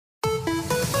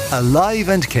Alive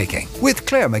and Kicking with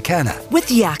Claire McKenna with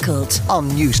Yakult on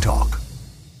News Talk.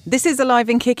 This is Alive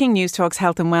and Kicking, News Talk's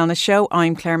health and wellness show.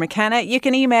 I'm Claire McKenna. You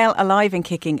can email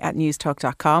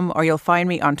aliveandkicking@newstalk.com, or you'll find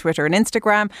me on Twitter and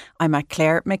Instagram. I'm at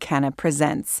Claire McKenna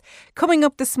Presents. Coming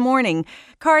up this morning,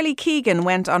 Carly Keegan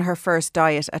went on her first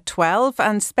diet at 12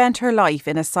 and spent her life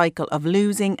in a cycle of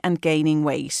losing and gaining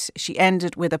weight. She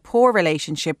ended with a poor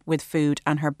relationship with food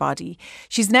and her body.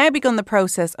 She's now begun the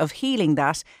process of healing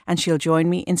that, and she'll join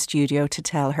me in studio to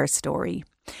tell her story.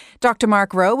 Dr.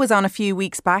 Mark Rowe was on a few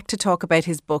weeks back to talk about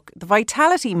his book, The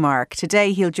Vitality Mark.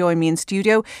 Today he'll join me in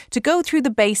studio to go through the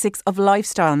basics of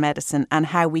lifestyle medicine and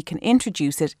how we can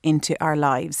introduce it into our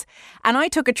lives. And I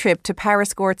took a trip to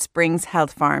Powerscourt Springs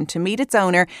Health Farm to meet its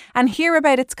owner and hear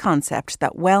about its concept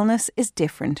that wellness is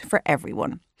different for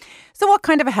everyone. So what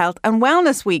kind of a health and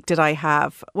wellness week did I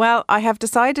have? Well, I have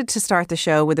decided to start the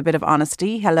show with a bit of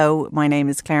honesty. Hello, my name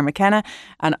is Claire McKenna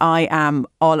and I am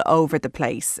all over the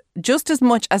place. Just as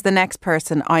much as the next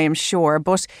person, I am sure.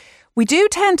 But we do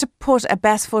tend to put a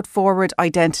best foot forward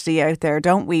identity out there,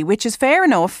 don't we? Which is fair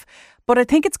enough. But I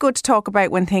think it's good to talk about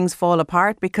when things fall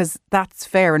apart because that's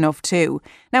fair enough too.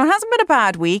 Now, it hasn't been a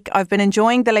bad week. I've been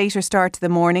enjoying the later start to the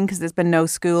morning because there's been no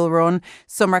school run.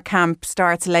 Summer camp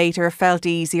starts later, felt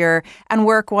easier. And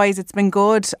work-wise, it's been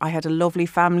good. I had a lovely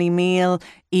family meal,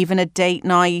 even a date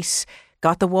night.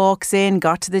 Got the walks in,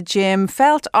 got to the gym,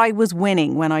 felt I was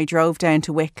winning when I drove down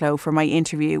to Wicklow for my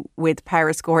interview with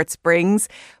Powerscourt Springs.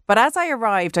 But as I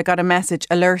arrived, I got a message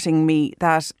alerting me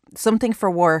that something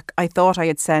for work I thought I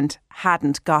had sent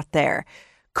hadn't got there.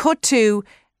 Cut to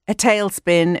a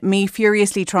tailspin, me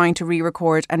furiously trying to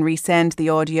re-record and resend the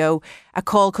audio, a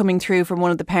call coming through from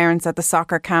one of the parents at the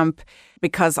soccer camp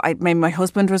because my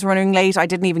husband was running late. I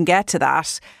didn't even get to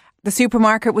that. The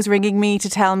supermarket was ringing me to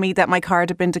tell me that my card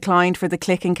had been declined for the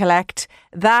click and collect.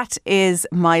 That is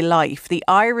my life. The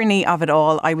irony of it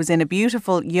all, I was in a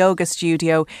beautiful yoga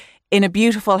studio in a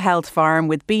beautiful health farm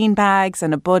with bean bags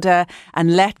and a Buddha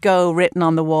and let go written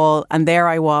on the wall. And there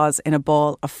I was in a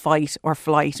ball of fight or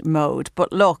flight mode.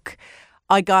 But look,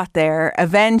 I got there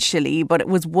eventually, but it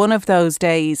was one of those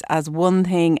days as one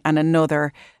thing and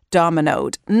another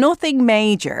dominoed. Nothing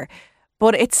major,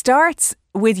 but it starts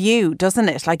with you, doesn't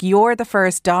it? Like you're the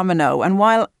first domino. And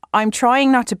while I'm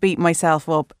trying not to beat myself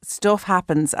up, stuff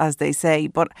happens, as they say.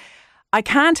 But I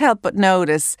can't help but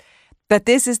notice that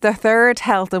this is the third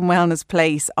health and wellness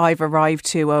place I've arrived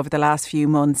to over the last few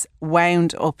months,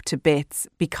 wound up to bits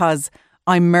because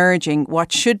I'm merging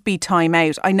what should be time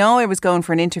out. I know I was going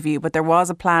for an interview, but there was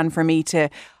a plan for me to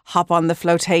hop on the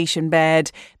flotation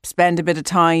bed, spend a bit of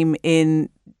time in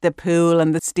the pool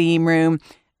and the steam room.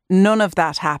 None of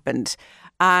that happened.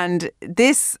 And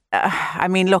this,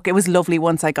 look, it was lovely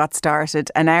once I got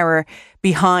started. An hour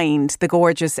behind, the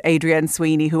gorgeous Adrienne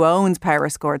Sweeney, who owns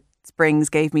Powerscourt Springs,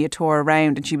 gave me a tour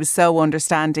around and she was so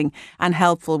understanding and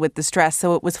helpful with the stress.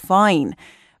 So it was fine.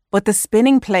 But the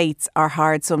spinning plates are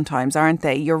hard sometimes, aren't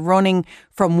they? You're running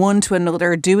from one to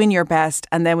another, doing your best.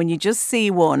 And then when you just see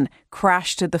one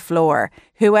crash to the floor,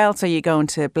 who else are you going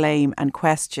to blame and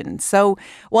question? So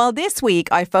while this week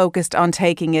I focused on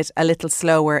taking it a little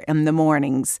slower in the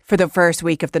mornings for the first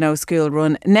week of the no school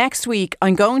run, next week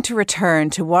I'm going to return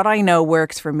to what I know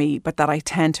works for me, but that I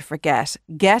tend to forget.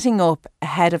 Getting up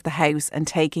ahead of the house and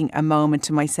taking a moment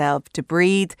to myself to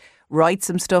breathe, write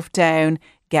some stuff down,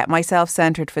 get myself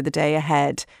centred for the day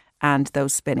ahead and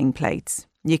those spinning plates.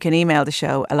 You can email the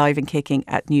show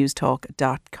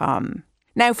aliveandkicking@newstalk.com.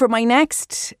 Now, for my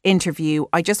next interview,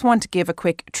 I just want to give a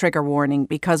quick trigger warning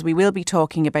because we will be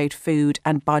talking about food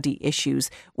and body issues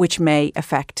which may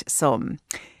affect some.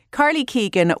 Carly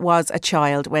Keegan was a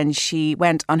child when she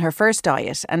went on her first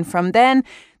diet, and from then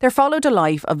there followed a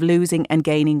life of losing and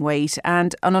gaining weight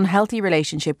and an unhealthy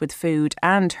relationship with food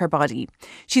and her body.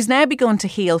 She's now begun to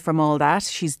heal from all that.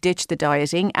 She's ditched the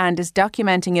dieting and is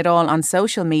documenting it all on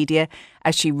social media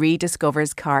as she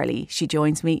rediscovers Carly. She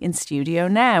joins me in studio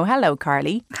now. Hello,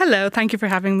 Carly. Hello, thank you for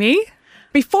having me.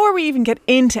 Before we even get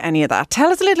into any of that,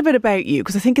 tell us a little bit about you,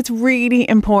 because I think it's really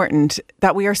important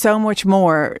that we are so much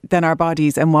more than our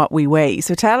bodies and what we weigh.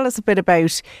 So tell us a bit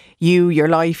about you, your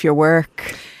life, your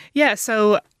work. Yeah,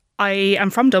 so I am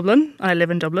from Dublin. I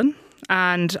live in Dublin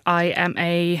and I am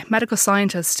a medical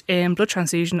scientist in blood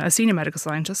transfusion, a senior medical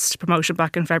scientist, promotion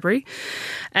back in February.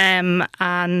 And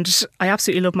I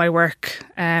absolutely love my work.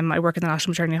 I work in the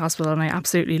National Maternity Hospital and I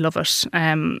absolutely love it.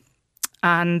 And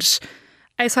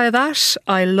outside of that,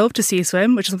 I love to sea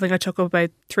swim, which is something I took up about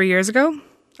 3 years ago.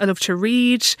 I love to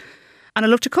read and I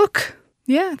love to cook.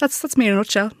 Yeah, that's me in a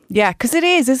nutshell. Yeah, because it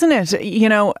is, isn't it? You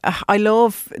know, I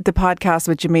love the podcast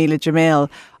with Jamila Jamil,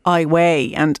 I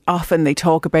Weigh, and often they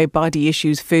talk about body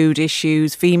issues, food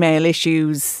issues, female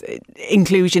issues,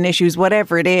 inclusion issues,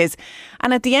 whatever it is.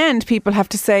 And at the end, people have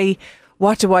to say,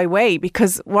 what do I weigh?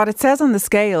 Because what it says on the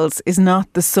scales is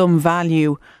not the sum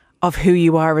value of who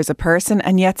you are as a person.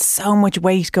 And yet so much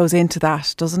weight goes into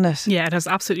that, doesn't it? Yeah, it has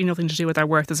absolutely nothing to do with our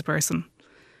worth as a person.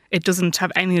 It doesn't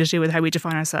have anything to do with how we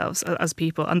define ourselves as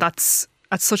people. And that's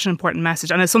such an important message.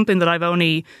 And it's something that I've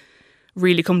only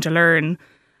really come to learn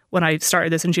when I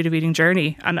started this intuitive eating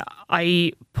journey. And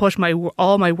I put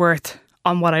all my worth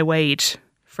on what I weighed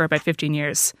for about 15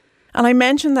 years. And I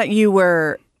mentioned that you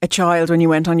were a child when you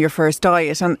went on your first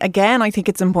diet. And again, I think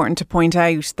it's important to point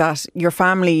out that your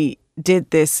family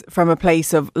did this from a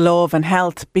place of love and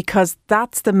health, because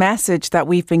that's the message that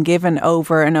we've been given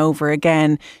over and over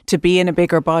again. To be in a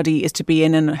bigger body is to be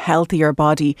in a healthier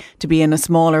body. To be in a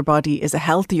smaller body is a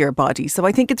healthier body. So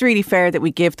I think it's really fair that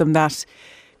we give them that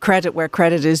credit where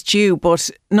credit is due.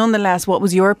 But nonetheless, what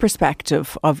was your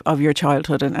perspective of your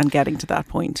childhood and getting to that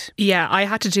point? Yeah, I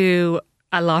had to do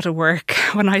a lot of work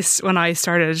when I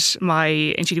started my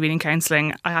intuitive eating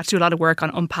counselling. I had to do a lot of work on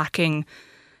unpacking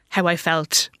how I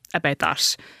felt about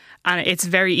that. And it's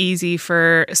very easy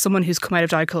for someone who's come out of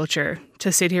diet culture to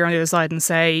sit here on the other side and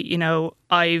say, you know,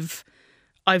 I've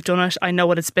done it, I know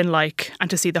what it's been like, and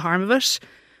to see the harm of it.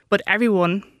 But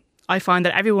I find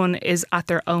that everyone is at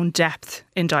their own depth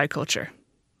in diet culture.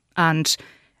 And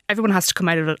everyone has to come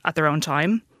out of it at their own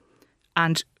time.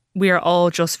 And we are all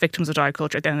just victims of diet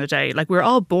culture at the end of the day. Like, we're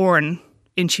all born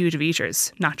intuitive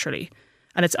eaters, naturally.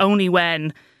 And it's only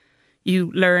when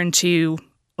you learn to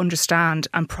understand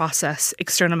and process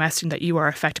external messaging that you are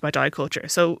affected by diet culture.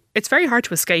 So it's very hard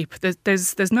to escape.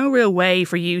 There's no real way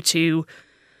for you to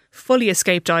fully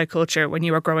escape diet culture when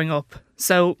you are growing up.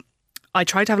 So I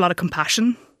tried to have a lot of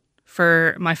compassion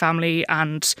for my family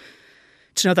and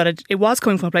to know that it was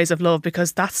coming from a place of love,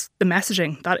 because that's the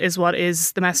messaging. That is what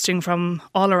is the messaging from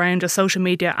all around us, social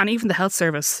media and even the health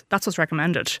service. That's what's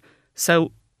recommended.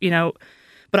 So, you know,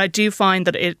 but I do find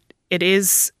that it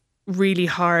is really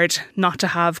hard not to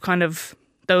have kind of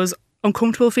those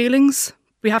uncomfortable feelings.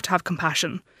 We have to have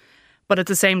compassion. But at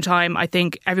the same time, I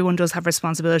think everyone does have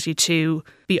responsibility to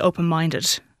be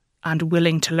open-minded and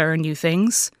willing to learn new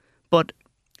things. But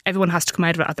everyone has to come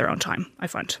out of it at their own time, I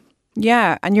find.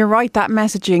 Yeah, and you're right, that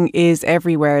messaging is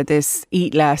everywhere. This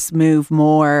eat less, move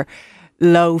more,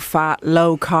 low fat,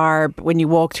 low carb. When you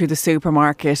walk through the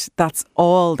supermarket, that's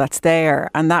all that's there.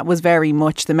 And that was very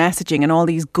much the messaging, and all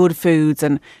these good foods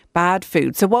and bad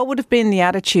foods. So what would have been the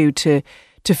attitude to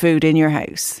food in your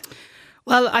house?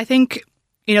 Well, I think,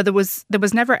 you know, there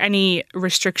was never any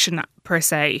restriction per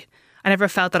se. I never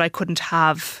felt that I couldn't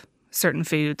have certain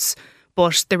foods,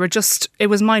 but it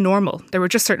was my normal. There were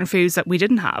just certain foods that we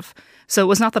didn't have. So it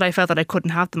was not that I felt that I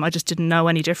couldn't have them. I just didn't know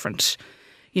any different.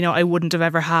 You know, I wouldn't have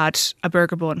ever had a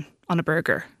burger bun on a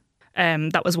burger.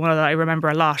 That was one that I remember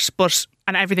a lot.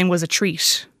 And everything was a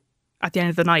treat at the end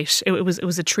of the night. It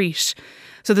was a treat.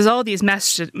 So there's all these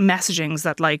messagings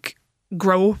that like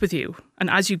grow up with you. And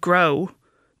as you grow,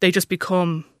 they just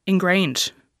become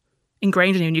ingrained in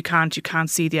you, and you can't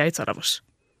see the outside of it.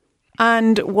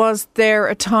 And was there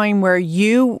a time where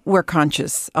you were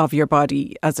conscious of your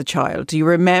body as a child? Do you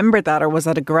remember that, or was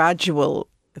that a gradual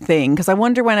thing? Because I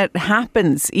wonder when it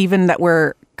happens, even that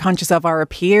we're conscious of our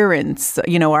appearance,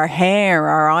 you know, our hair,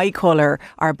 our eye colour,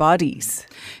 our bodies.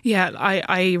 Yeah,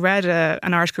 I read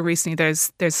an article recently.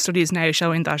 There's studies now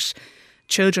showing that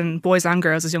children, boys and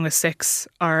girls as young as 6,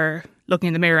 are looking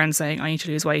in the mirror and saying, I need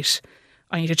to lose weight,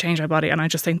 I need to change my body. And I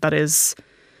just think that's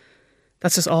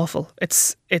just awful.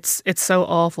 It's so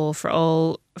awful for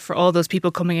all those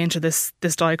people coming into this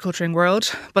diet culturing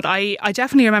world. But I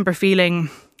definitely remember feeling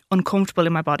uncomfortable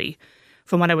in my body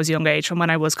from when I was a young age, from when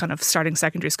I was kind of starting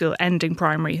secondary school, ending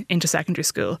primary into secondary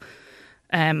school.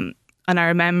 And I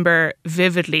remember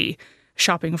vividly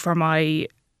shopping for my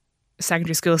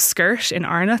secondary school skirt in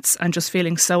Arnott's and just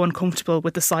feeling so uncomfortable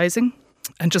with the sizing,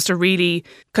 and just a really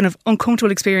kind of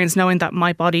uncomfortable experience knowing that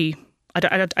my body,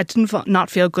 I didn't not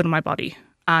feel good in my body.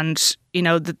 And, you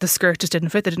know, the skirt just didn't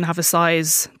fit. They didn't have a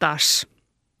size that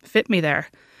fit me there.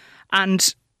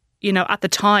 And, you know, at the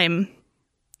time,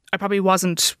 I probably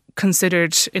wasn't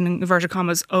considered, in inverted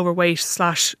commas, overweight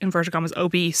 / inverted commas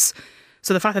obese.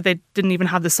 So the fact that they didn't even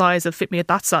have the size that fit me at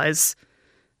that size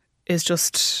is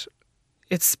just,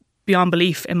 it's beyond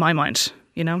belief in my mind,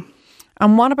 you know.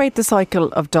 And what about the cycle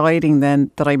of dieting then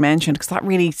that I mentioned? Because that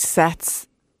really sets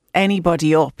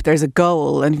anybody up. There's a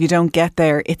goal, and if you don't get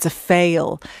there, it's a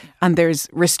fail. And there's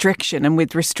restriction, and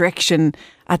with restriction,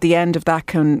 at the end of that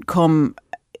can come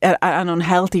an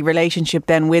unhealthy relationship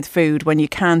then with food when you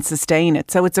can't sustain it.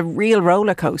 So it's a real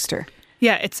roller coaster.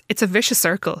 Yeah, it's a vicious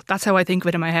circle. That's how I think of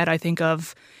it in my head. I think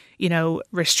of,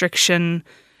 restriction,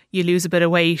 you lose a bit of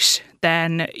weight,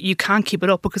 then you can't keep it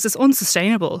up because it's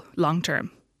unsustainable long term.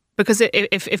 Because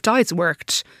if diets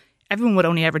worked, everyone would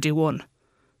only ever do one.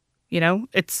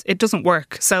 It doesn't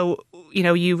work. So,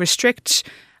 you restrict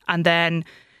and then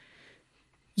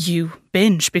you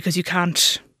binge because you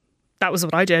can't. That was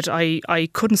what I did. I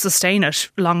couldn't sustain it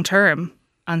long term.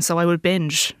 And so I would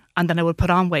binge and then I would put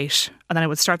on weight and then I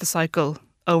would start the cycle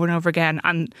over and over again.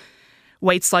 And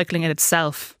weight cycling in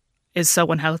itself is so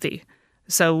unhealthy.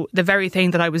 So the very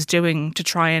thing that I was doing to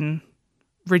try and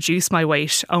reduce my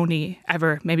weight only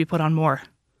ever maybe put on more.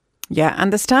 Yeah,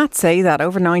 and the stats say that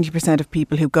over 90% of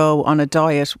people who go on a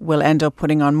diet will end up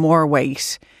putting on more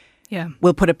weight. Yeah.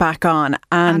 Will put it back on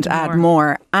and add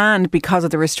more. And because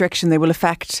of the restriction, they will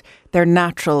affect their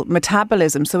natural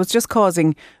metabolism. So it's just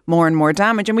causing more and more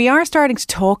damage. And we are starting to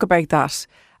talk about that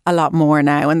a lot more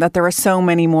now, and that there are so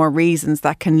many more reasons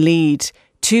that can lead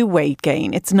to weight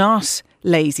gain. It's not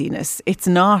laziness. It's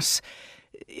not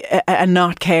a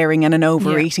not caring and an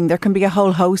overeating. There can be a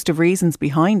whole host of reasons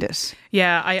behind it.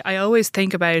 Yeah, I always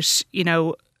think about,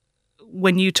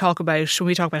 when we talk about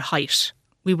height,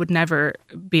 we would never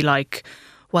be like,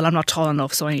 well, I'm not tall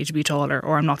enough, so I need to be taller,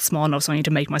 or I'm not small enough, so I need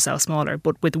to make myself smaller.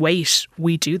 But with weight,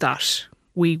 we do that.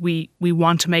 We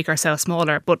want to make ourselves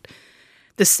smaller, but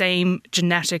the same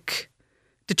genetic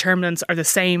determinants are the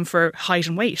same for height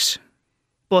and weight.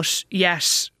 But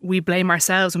yet we blame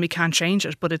ourselves and we can't change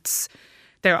it. But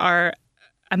there are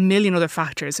a million other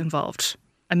factors involved,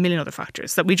 a million other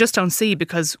factors that we just don't see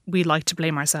because we like to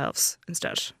blame ourselves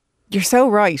instead. You're so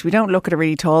right. We don't look at a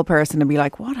really tall person and be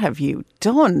like, what have you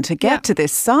done to get to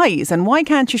this size? And why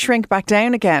can't you shrink back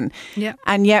down again? Yeah.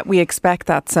 And yet we expect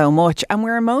that so much. And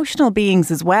we're emotional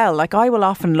beings as well. Like, I will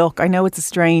often look, I know it's a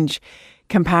strange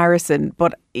comparison,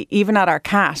 but even at our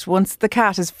cat, once the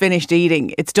cat is finished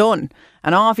eating, it's done.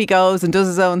 And off he goes and does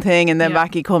his own thing, and then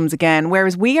back he comes again.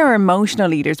 Whereas we are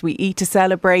emotional eaters. We eat to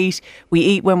celebrate. We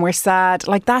eat when we're sad.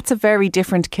 Like, that's a very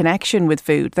different connection with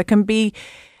food that can be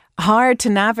hard to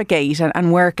navigate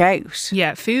and work out.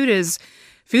 Yeah, food is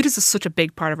such a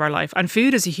big part of our life, and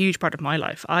food is a huge part of my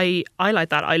life. I like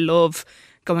that. I love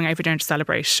going out for dinner to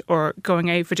celebrate or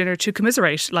going out for dinner to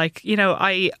commiserate. Like,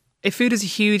 food is a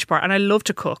huge part, and I love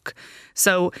to cook.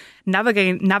 So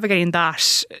navigating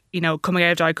that, coming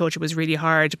out of diet culture was really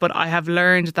hard. But I have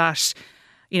learned that,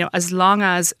 as long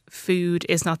as food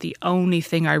is not the only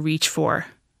thing I reach for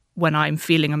when I'm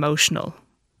feeling emotional,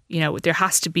 there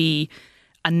has to be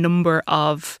a number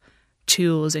of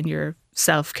tools in your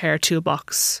self-care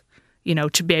toolbox,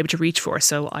 to be able to reach for.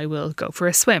 So I will go for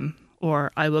a swim,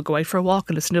 or I will go out for a walk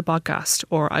and listen to a podcast,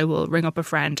 or I will ring up a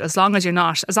friend. As long as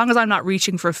I'm not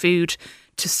reaching for food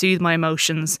to soothe my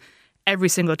emotions every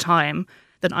single time,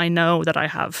 then I know that I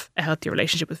have a healthy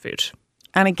relationship with food.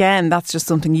 And again, that's just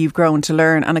something you've grown to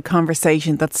learn, and a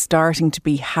conversation that's starting to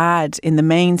be had in the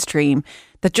mainstream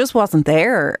that just wasn't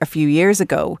there a few years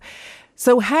ago.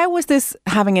 So how was this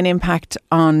having an impact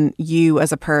on you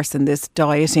as a person, this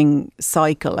dieting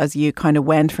cycle, as you kind of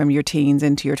went from your teens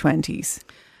into your 20s?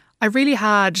 I really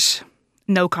had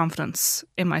no confidence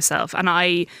in myself. And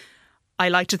I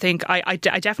like to think I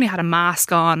definitely had a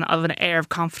mask on of an air of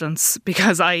confidence,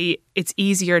 because it's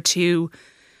easier to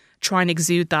try and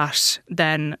exude that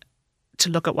than to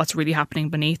look at what's really happening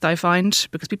beneath, I find.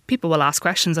 Because people will ask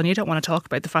questions and you don't want to talk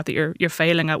about the fact that you're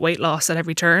failing at weight loss at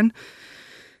every turn.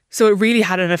 So it really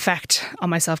had an effect on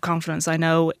my self-confidence. I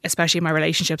know, especially in my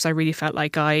relationships, I really felt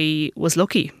like I was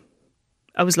lucky.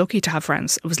 I was lucky to have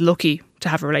friends. I was lucky to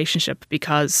have a relationship,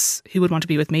 because who would want to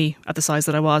be with me at the size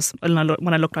that I was when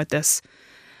I looked like this?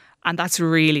 And that's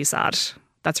really sad.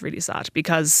 That's really sad,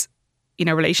 because,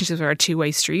 relationships are a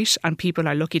two-way street, and people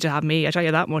are lucky to have me. I tell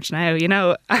you that much now,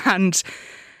 and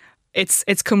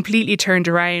it's completely turned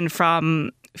around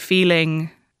from feeling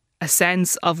a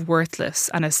sense of worthless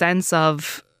and a sense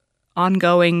of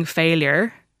ongoing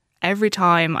failure. Every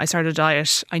time I started a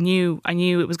diet, I knew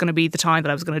it was going to be the time that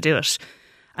I was going to do it,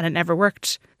 and it never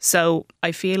worked. So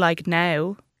I feel like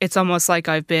now it's almost like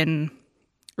I've been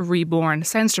reborn. It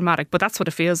sounds dramatic, but that's what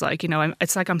it feels like.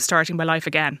 It's like I'm starting my life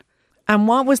again. And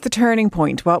what was the turning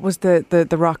point? What was the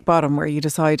rock bottom where you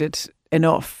decided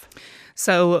enough?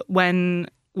 So when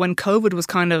COVID was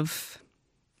kind of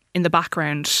in the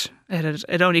background,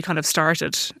 it only kind of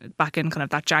started back in kind of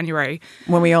that January.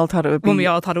 When we all thought it would be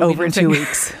over in 2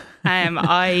 weeks.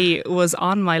 I was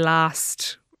on my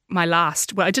last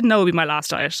I didn't know it would be my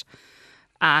last diet.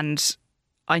 And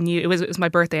I knew it was my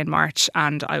birthday in March,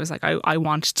 and I was like, I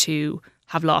want to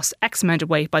have lost X amount of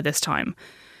weight by this time.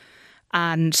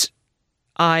 And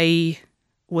I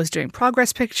was doing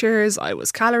progress pictures, I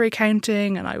was calorie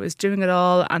counting, and I was doing it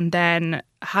all, and then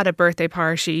had a birthday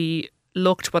party,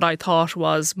 looked what I thought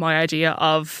was my idea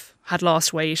of had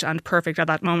lost weight and perfect at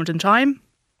that moment in time.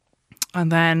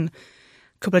 And then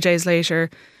a couple of days later,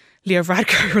 Leo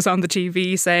Varadkar was on the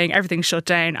TV saying everything's shut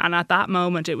down. And at that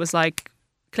moment, it was like,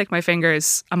 click my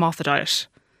fingers, I'm off the diet.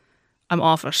 I'm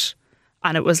off it.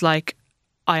 And it was like,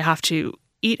 I have to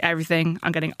eat everything.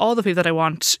 I'm getting all the food that I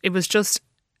want. It was just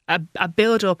a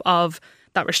build-up of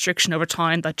that restriction over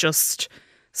time that just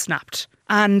snapped.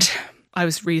 And I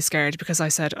was really scared because I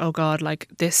said, oh God, like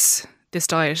this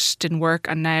diet didn't work.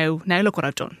 And now look what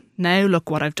I've done. Now look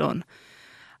what I've done.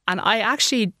 And I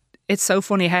actually, it's so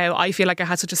funny how I feel like I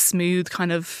had such a smooth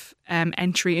kind of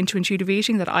entry into intuitive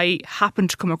eating that I happened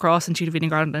to come across Intuitive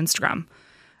Eating Ireland on Instagram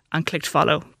and clicked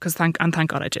follow, thank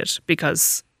God I did,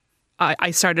 because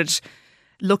I started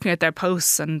looking at their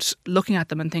posts and looking at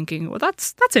them and thinking, well,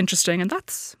 that's interesting, and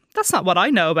that's not what I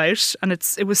know about. And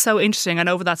it was so interesting. And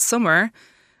over that summer,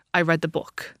 I read the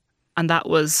book, and that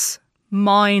was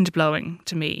mind blowing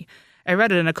to me. I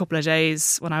read it in a couple of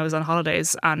days when I was on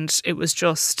holidays, and it was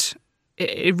just,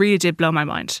 it really did blow my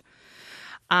mind.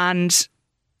 And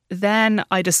then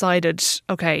I decided,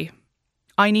 okay,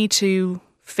 I need to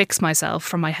fix myself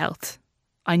for my health.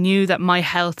 I knew that my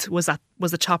health was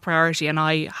the top priority, and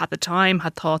I, at the time,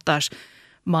 had thought that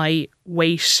my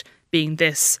weight being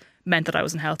this meant that I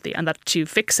wasn't healthy, and that to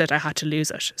fix it, I had to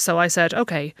lose it. So I said,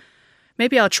 okay,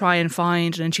 maybe I'll try and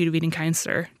find an intuitive eating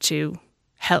counsellor to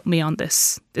help me on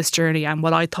this journey. And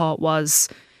what I thought was,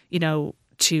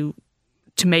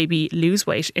 to maybe lose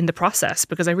weight in the process,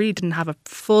 because I really didn't have a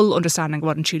full understanding of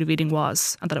what intuitive eating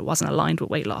was, and that it wasn't aligned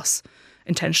with weight loss,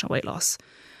 intentional weight loss.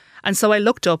 And so I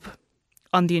looked up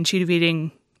on the Intuitive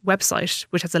Eating website,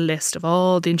 which has a list of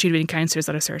all the intuitive eating counsellors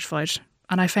that are certified,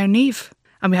 and I found Niamh,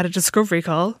 and we had a discovery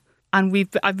call, and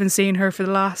I've been seeing her for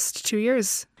the last 2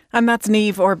 years. And that's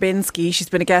Niamh Orbinski. She's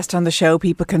been a guest on the show.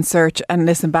 People can search and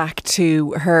listen back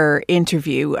to her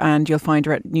interview, and you'll find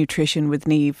her at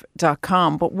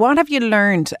nutritionwithniamh.com. But what have you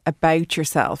learned about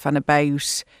yourself and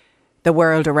about the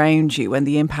world around you and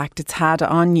the impact it's had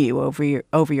on you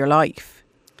over your life?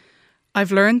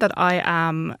 I've learned that I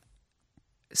am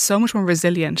so much more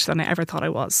resilient than I ever thought I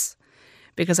was,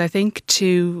 because I think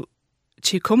to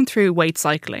come through weight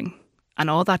cycling and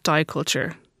all that diet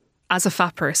culture as a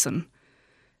fat person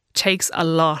takes a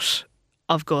lot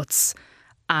of guts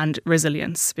and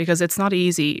resilience, because it's not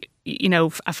easy.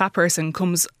 A fat person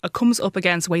comes up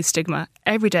against weight stigma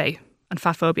every day and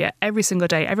fat phobia every single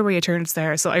day. Everywhere you turn, it's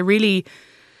there. So I really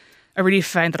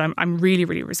found that I'm really,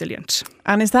 really resilient.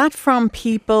 And is that from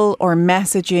people or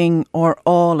messaging or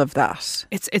all of that?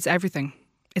 It's everything.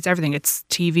 It's everything. It's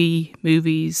TV,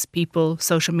 movies, people,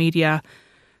 social media,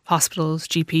 hospitals,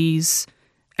 GPs,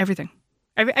 everything.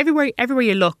 Everywhere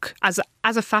you look, as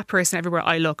a fat person, everywhere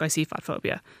I look, I see fat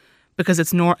phobia, because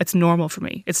it's normal for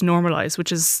me. It's normalised,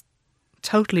 which is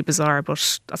totally bizarre,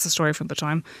 but that's a story from the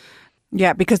time.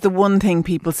 Yeah, because the one thing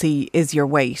people see is your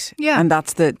weight. Yeah. And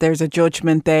there's a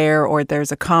judgment there, or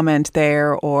there's a comment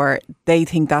there, or they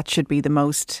think that should be the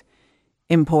most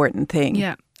important thing.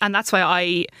 Yeah. And that's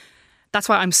why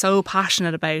I'm so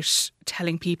passionate about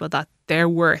telling people that their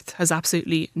worth has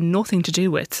absolutely nothing to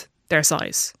do with their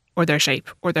size or their shape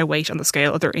or their weight on the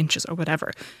scale or their inches or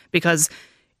whatever. Because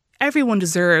everyone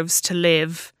deserves to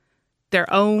live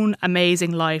their own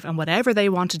amazing life, and whatever they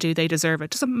want to do, they deserve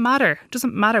it. Doesn't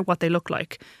matter what they look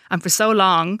like. And for so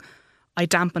long, I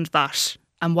dampened that,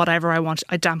 and whatever I want,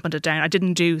 I dampened it down. I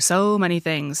didn't do so many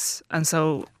things, and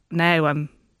so now I'm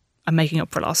making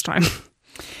up for lost time.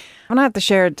 I don't have the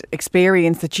shared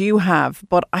experience that you have,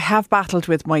 but I have battled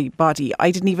with my body.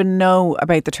 I didn't even know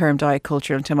about the term diet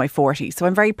culture until my 40s. So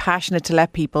I'm very passionate to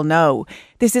let people know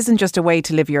this isn't just a way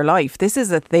to live your life. This is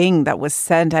a thing that was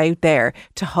sent out there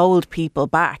to hold people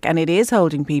back, and it is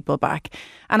holding people back.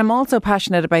 And I'm also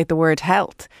passionate about the word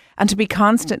health, and to be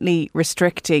constantly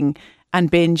restricting and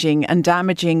binging and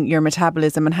damaging your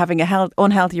metabolism and having a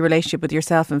unhealthy relationship with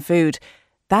yourself and food,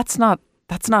 that's not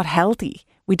healthy.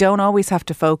 We don't always have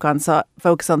to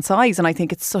focus on size, and I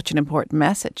think it's such an important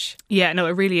message. Yeah, no,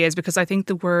 it really is, because I think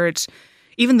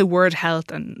even the word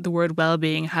health and the word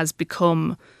well-being has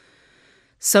become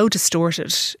so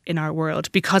distorted in our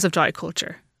world because of diet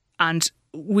culture. And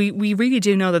we really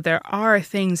do know that there are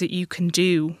things that you can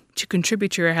do to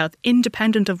contribute to your health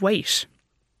independent of weight.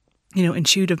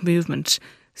 Intuitive movement,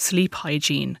 sleep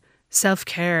hygiene,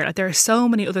 self-care. Like, there are so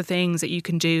many other things that you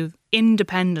can do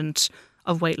independent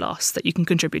of weight loss that you can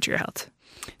contribute to your health.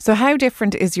 So how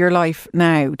different is your life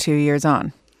now 2 years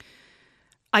on?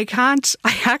 I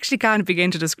actually can't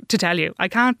begin to tell you. I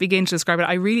can't begin to describe it.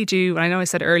 I really do. And I know I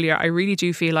said earlier, I really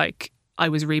do feel like I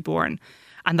was reborn,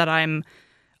 and that I'm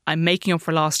making up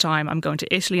for lost time. I'm going to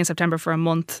Italy in September for a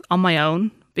month on my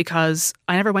own, because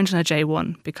I never went on a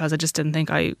J1 because I just didn't think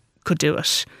I could do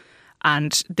it.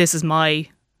 And this is my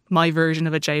version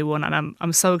of a J1, and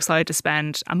I'm so excited to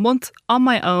spend a month on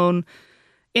my own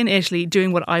in Italy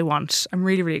doing what I want. I'm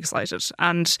really, really excited.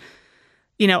 And,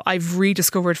 you know, I've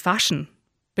rediscovered fashion,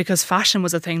 because fashion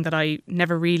was a thing that I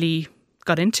never really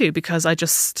got into, because I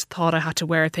just thought I had to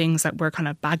wear things that were kind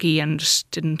of baggy and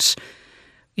didn't,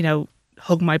 you know,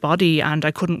 hug my body, and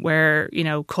I couldn't wear, you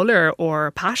know, colour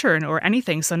or pattern or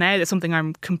anything. So now it's something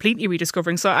I'm completely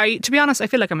rediscovering. So to be honest, I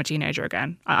feel like I'm a teenager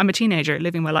again. I'm a teenager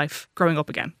living my life, growing up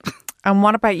again. And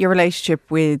what about your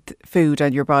relationship with food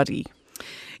and your body?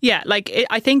 Yeah, like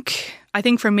I think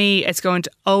for me, it's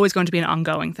always going to be an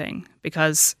ongoing thing,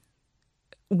 because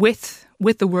with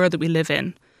the world that we live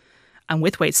in, and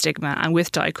with weight stigma and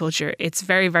with diet culture, it's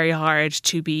very, very hard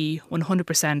to be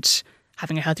 100%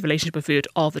 having a healthy relationship with food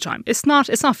all the time. It's not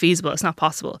feasible. It's not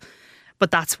possible. But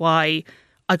that's why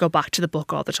I go back to the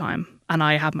book all the time, and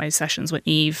I have my sessions with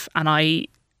Eve, and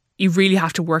you really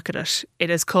have to work at it.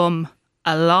 It has come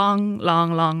a long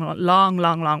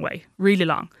way, really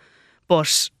long.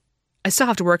 But I still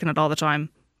have to work on it all the time,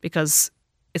 because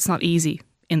it's not easy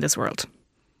in this world.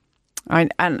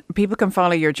 And people can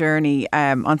follow your journey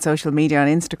on social media, on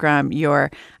Instagram.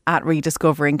 You're at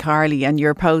Rediscovering Carly, and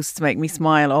your posts make me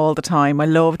smile all the time. I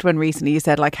loved when recently you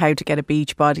said, like, how to get a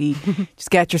beach body. Just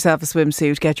get yourself a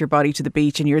swimsuit, get your body to the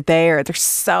beach, and you're there. There's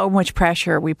so much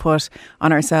pressure we put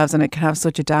on ourselves, and it can have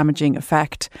such a damaging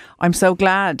effect. I'm so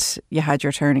glad you had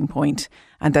your turning point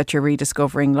and that you're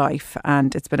rediscovering life.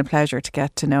 And it's been a pleasure to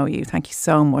get to know you. Thank you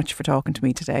so much for talking to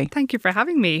me today. Thank you for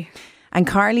having me. And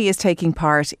Carly is taking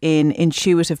part in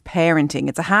Intuitive Parenting.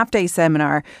 It's a half-day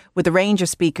seminar with a range of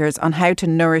speakers on how to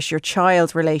nourish your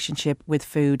child's relationship with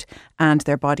food and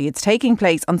their body. It's taking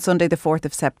place on Sunday the 4th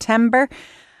of September,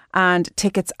 and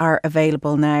tickets are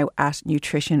available now at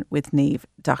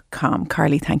nutritionwithneve.com.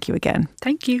 Carly, thank you again.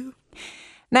 Thank you.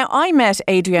 Now, I met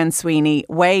Adrienne Sweeney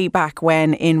way back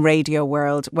when in Radio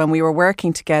World, when we were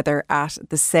working together at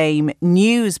the same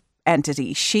news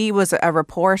entity. She was a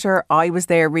reporter. I was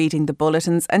there reading the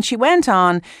bulletins, and she went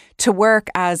on to work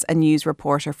as a news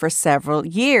reporter for several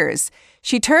years.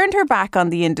 She turned her back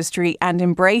on the industry and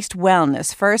embraced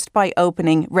wellness, first by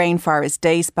opening Rainforest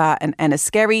Day Spa in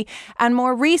Enniskerry, and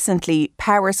more recently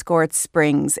Powerscourt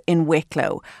Springs in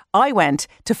Wicklow. I went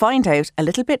to find out a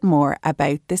little bit more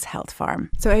about this health farm.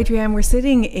 So Adrienne, we're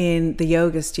sitting in the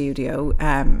yoga studio.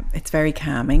 It's very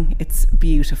calming. It's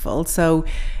beautiful. So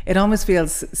it almost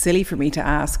feels silly for me to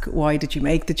ask, why did you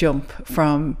make the jump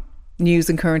from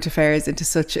news and current affairs into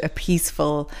such a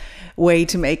peaceful way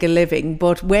to make a living?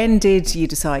 But when did you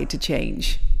decide to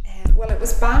change? Well, it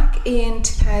was back in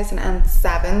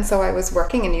 2007. So I was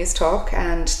working in News Talk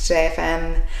and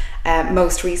JFM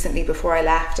most recently before I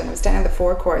left, and I was down the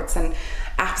forecourts and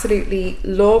absolutely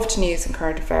loved news and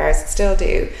current affairs, still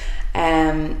do.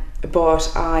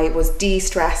 But I was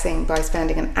de-stressing by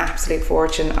spending an absolute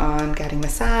fortune on getting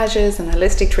massages and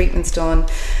holistic treatments done.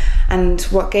 And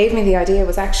what gave me the idea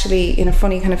was actually, in a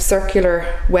funny kind of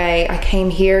circular way, I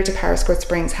came here to Powerscourt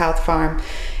Springs Health Farm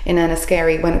in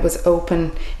Enniskerry when it was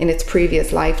open in its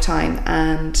previous lifetime,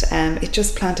 and it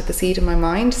just planted the seed in my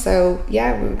mind. So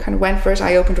yeah, we kind of went for it.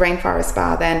 I opened Rainforest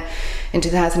Spa then in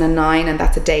 2009, and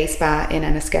that's a day spa in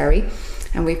Enniskerry,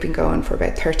 and we've been going for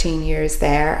about 13 years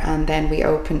there. And then we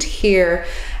opened here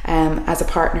as a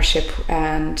partnership,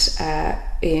 and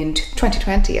in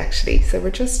 2020 actually. So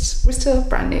we're still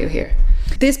brand new here.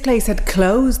 This place had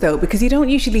closed though, because you don't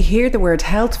usually hear the word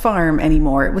health farm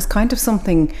anymore. It was kind of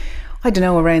something, I don't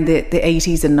know, around the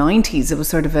 80s and 90s. It was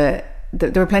sort of there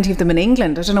were plenty of them in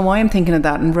England. I don't know why I'm thinking of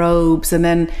that, and robes, and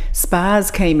then spas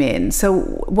came in. So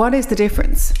what is the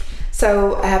difference?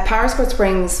 So Powerscourt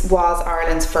Springs was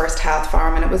Ireland's first health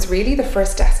farm, and it was really the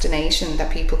first destination that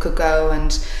people could go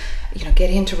and, you know, get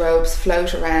into robes,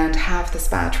 float around, have the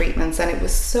spa treatments. And it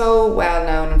was so well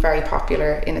known and very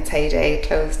popular in its heyday. It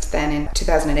closed then in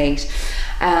 2008.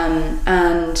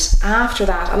 And after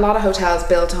that, a lot of hotels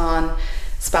built on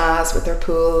spas with their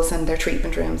pools and their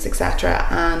treatment rooms, etc.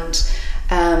 And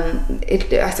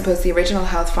I suppose the original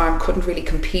health farm couldn't really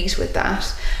compete with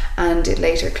that, and it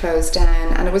later closed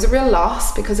down, and it was a real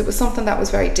loss because it was something that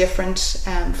was very different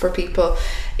for people.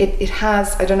 It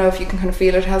has, I don't know if you can kind of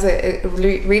feel it, has a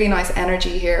really nice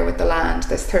energy here with the land.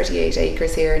 There's 38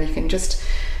 acres here, and you can just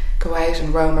go out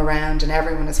and roam around, and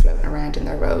everyone is floating around in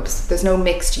their robes. There's no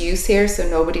mixed use here, so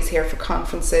nobody's here for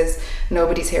conferences,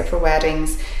 nobody's here for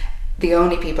weddings. The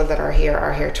only people that are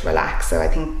here to relax. So I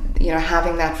think, you know,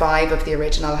 having that vibe of the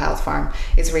original health farm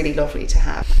is really lovely to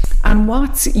have. And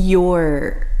what's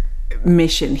your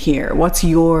mission here? What's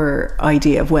your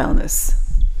idea of wellness?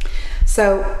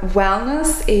 So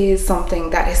wellness is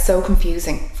something that is so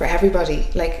confusing for everybody,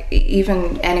 like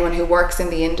even anyone who works in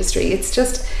the industry.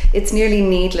 It's nearly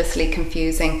needlessly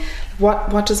confusing.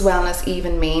 What does wellness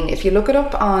even mean? If you look it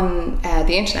up on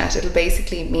the internet, it'll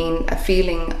basically mean a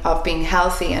feeling of being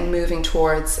healthy and moving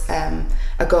towards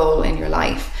a goal in your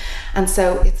life. And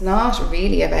so it's not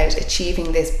really about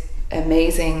achieving this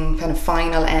amazing kind of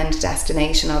final end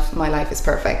destination of my life is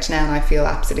perfect now and I feel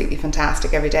absolutely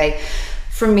fantastic every day.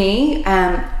 For me,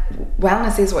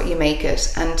 wellness is what you make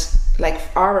it, and like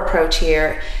our approach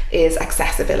here is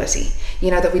accessibility. You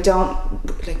know, that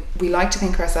we like to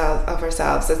think of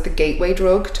ourselves as the gateway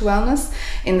drug to wellness,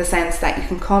 in the sense that you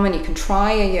can come and you can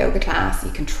try a yoga class, you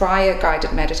can try a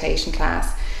guided meditation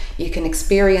class, you can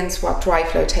experience what dry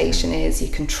flotation is, you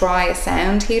can try a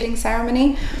sound healing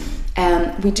ceremony.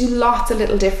 We do lots of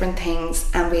little different things,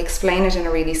 and we explain it in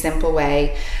a really simple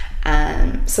way.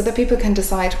 So that people can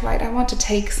decide, right, I want to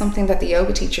take something that the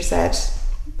yoga teacher said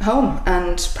home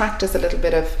and practice a little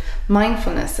bit of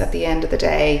mindfulness at the end of the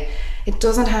day. It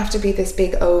doesn't have to be this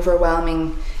big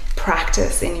overwhelming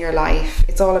practice in your life.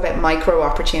 It's all about micro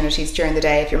opportunities during the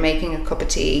day. If you're making a cup of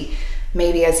tea,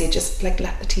 maybe as you just like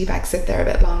let the tea bag sit there a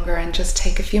bit longer and just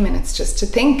take a few minutes just to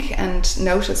think and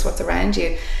notice what's around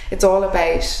you. It's all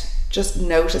about just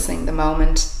noticing the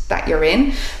moment that you're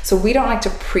in. So we don't like to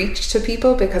preach to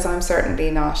people, because I'm certainly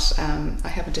not, I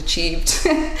haven't achieved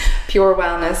pure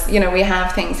wellness. You know, we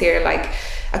have things here like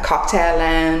a cocktail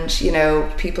lounge, you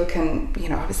know, people can, you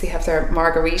know, obviously have their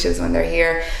margaritas when they're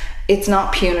here. It's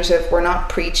not punitive, we're not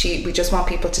preachy, we just want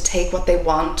people to take what they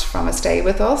want from a stay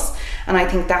with us. And I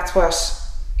think that's what,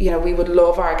 you know, we would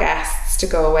love our guests to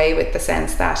go away with, the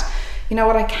sense that, you know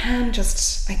what, I can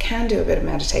do a bit of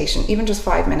meditation, even just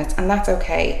 5 minutes, and that's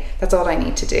okay. That's all I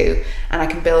need to do, and I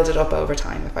can build it up over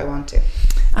time if I want to.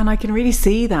 And I can really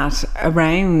see that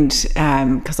around,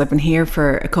 because I've been here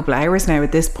for a couple of hours now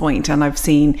at this point, and I've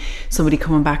seen somebody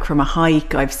coming back from a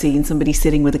hike, I've seen somebody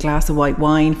sitting with a glass of white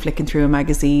wine, flicking through a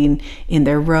magazine in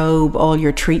their robe, all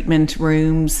your treatment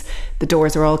rooms, the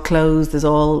doors are all closed, there's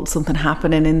all something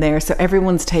happening in there, so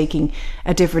everyone's taking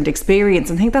a different experience.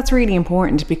 And I think that's really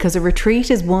important, because a retreat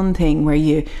is one thing where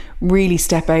you really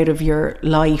step out of your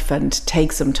life and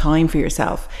take some time for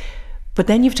yourself, but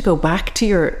then you have to go back to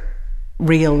your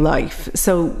real life.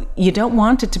 So you don't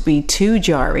want it to be too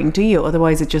jarring, do you?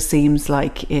 Otherwise it just seems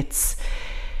like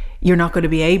you're not going to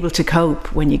be able to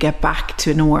cope when you get back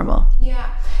to normal.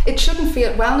 Yeah,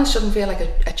 wellness shouldn't feel like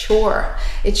a chore.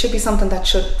 It should be something that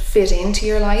should fit into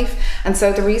your life. And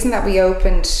so the reason that we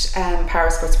opened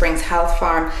Powerscourt Springs Health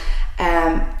Farm,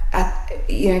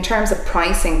 in terms of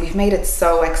pricing, we've made it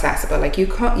so accessible. Like you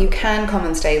can come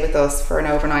and stay with us for an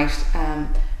overnight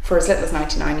for as little as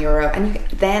 €99, and you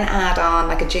can then add on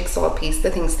like a jigsaw piece, the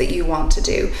things that you want to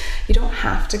do. You don't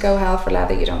have to go hell for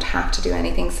leather, you don't have to do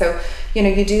anything. So, you know,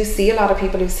 you do see a lot of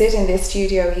people who sit in this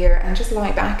studio here and just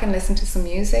lie back and listen to some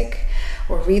music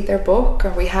or read their book,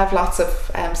 or we have lots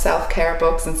of self-care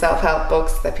books and self-help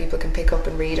books that people can pick up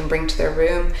and read and bring to their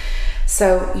room.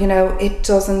 So, you know, it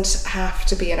doesn't have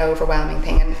to be an overwhelming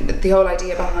thing. And the whole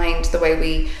idea behind the way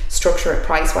we structure it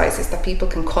price-wise is that people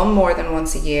can come more than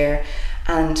once a year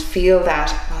and feel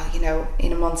that, well, you know,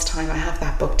 in a month's time I have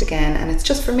that booked again, and it's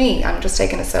just for me, I'm just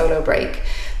taking a solo break,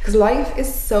 because life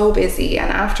is so busy.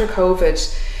 And after COVID,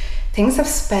 things have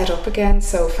sped up again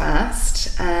so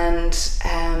fast, and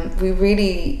we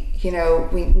really, you know,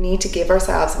 we need to give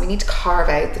ourselves, we need to carve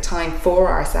out the time for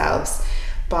ourselves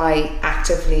by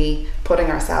actively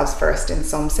putting ourselves first in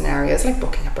some scenarios, like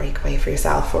booking a breakaway for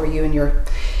yourself, or you and your,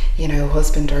 you know,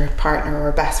 husband or partner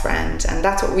or best friend. And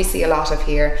that's what we see a lot of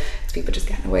here. It's people just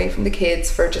getting away from the kids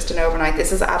for just an overnight.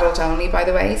 This is adult only, by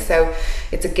the way, so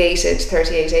it's a gated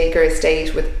 38-acre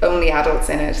estate with only adults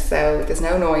in it, so there's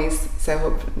no noise,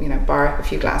 so, you know, bar a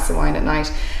few glasses of wine at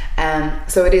night.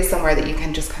 So it is somewhere that you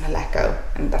can just kind of let go,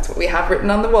 and that's what we have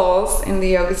written on the walls in the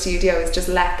yoga studio, is just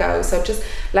let go. So just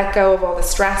let go of all the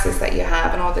stresses that you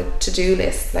have and all the to-do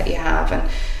lists that you have, and,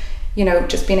 you know,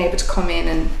 just being able to come in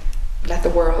and let the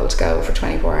world go for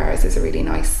 24 hours is a really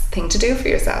nice thing to do for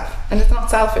yourself. And it's not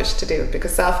selfish to do it,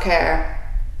 because self-care,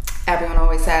 everyone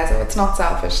always says, oh, it's not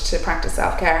selfish to practice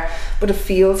self-care, but it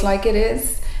feels like it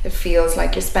is. It feels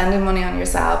like you're spending money on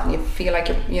yourself, and you feel like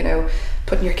you're,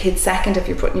 putting your kids second if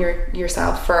you're putting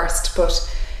yourself first.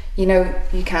 But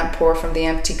you can't pour from the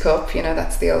empty cup,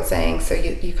 that's the old saying. So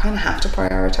you kind of have to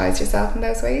prioritise yourself in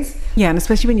those ways. Yeah, and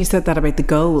especially when you said that about the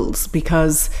goals,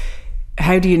 because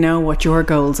how do you know what your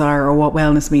goals are or what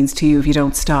wellness means to you if you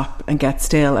don't stop and get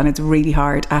still? And it's really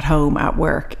hard at home, at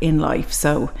work, in life.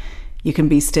 So you can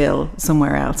be still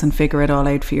somewhere else and figure it all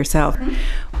out for yourself.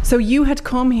 Mm-hmm. So you had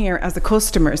come here as a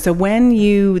customer. So when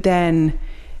you then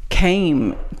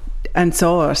came and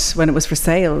saw it when it was for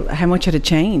sale, how much had it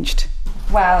changed?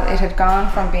 Well, it had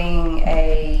gone from being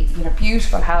a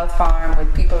beautiful health farm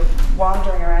with people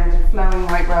wandering around in flowing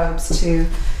white robes to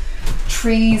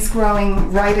trees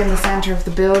growing right in the centre of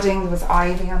the building. There was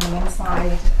ivy on the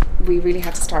inside. We really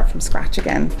had to start from scratch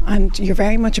again. And you're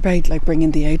very much about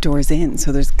bringing the outdoors in,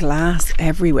 so there's glass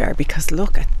everywhere, because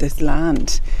look at this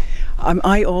land.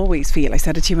 I always feel, I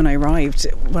said it to you when I arrived,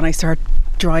 when I start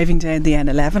driving down the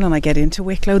N11 and I get into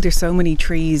Wicklow, there's so many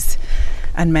trees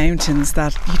and mountains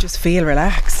that you just feel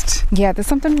relaxed. Yeah, there's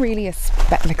something really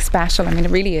special. I mean,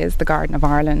 it really is the Garden of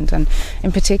Ireland, and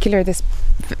in particular this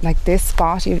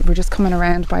spot, we're just coming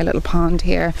around by a little pond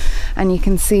here, and you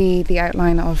can see the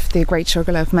outline of the Great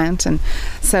Sugarloaf Mountain.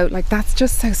 So that's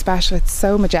just so special. It's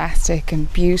so majestic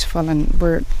and beautiful, and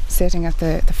we're sitting at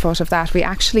the foot of that. We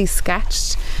actually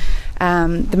sketched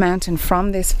the mountain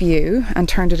from this view and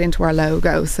turned it into our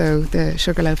logo. So the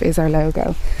Sugarloaf is our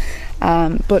logo.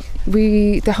 But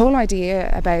the whole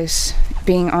idea about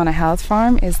being on a health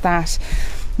farm is that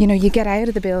you get out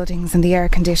of the buildings and the air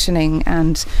conditioning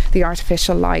and the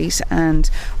artificial light,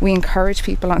 and we encourage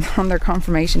people on their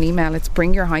confirmation email, it's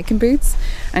bring your hiking boots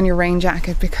and your rain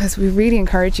jacket, because we really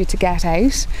encourage you to get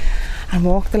out and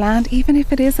walk the land, even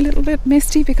if it is a little bit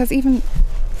misty, because even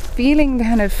feeling the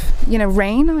kind of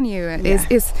rain on you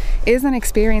is an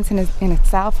experience in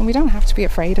itself, and we don't have to be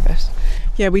afraid of it.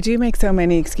 Yeah, we do make so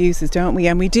many excuses, don't we?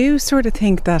 And we do sort of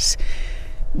think that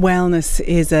wellness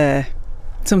is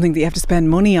something that you have to spend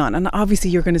money on, and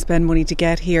obviously you're going to spend money to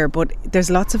get here, but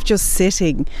there's lots of just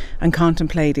sitting and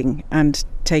contemplating and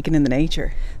taking in the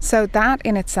nature. So that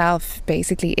in itself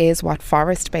basically is what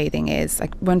forest bathing is.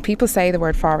 When people say the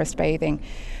word forest bathing,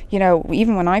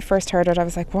 even when I first heard it, I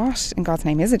was like, what in God's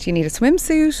name is it? You need a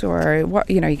swimsuit, or what?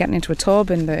 You're getting into a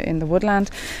tub in the woodland,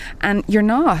 and you're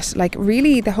not.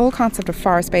 Really, the whole concept of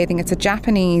forest bathing, it's a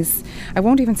Japanese, I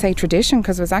won't even say tradition,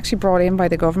 because it was actually brought in by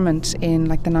the government in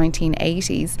the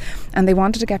 1980s, and they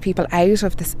wanted to get people out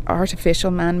of this artificial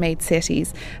man-made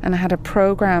cities, and I had a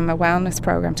wellness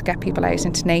program to get people out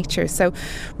into nature. So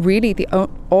really,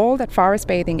 all that forest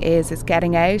bathing is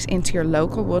getting out into your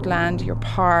local woodland, your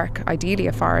park, ideally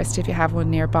a forest if you have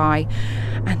one nearby,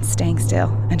 and staying still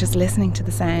and just listening to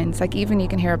the sounds. Even you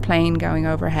can hear a plane going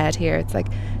overhead here. It's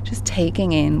just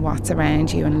taking in what's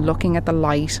around you and looking at the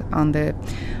light on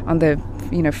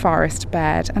the forest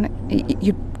bed, and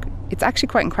it's actually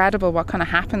quite incredible what kind of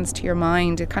happens to your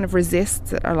mind. It kind of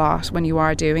resists it a lot when you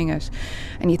are doing it,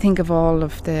 and you think of all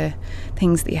of the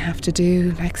things that you have to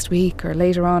do next week or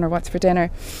later on, or what's for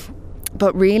dinner.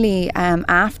 But really,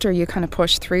 after you kind of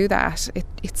push through that,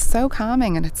 it's so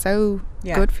calming, and it's so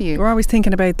good for you. We're always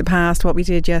thinking about the past, what we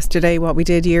did yesterday, what we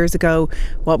did years ago,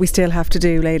 what we still have to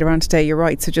do later on today. You're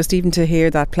right. So just even to hear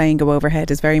that plane go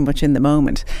overhead is very much in the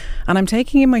moment. And I'm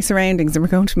taking in my surroundings, and we're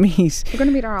going to meet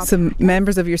our some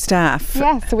members of your staff.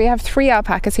 Yeah, so we have 3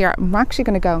 alpacas here. I'm actually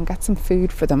going to go and get some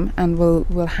food for them, and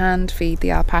we'll hand feed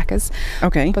the alpacas.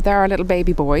 Okay. But they're our little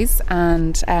baby boys,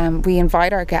 and we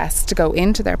invite our guests to go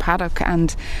into their paddock,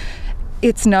 and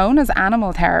it's known as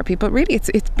animal therapy, but really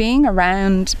it's being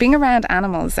around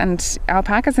animals. And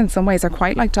alpacas in some ways are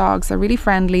quite like dogs. They're really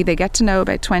friendly. They get to know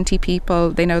about 20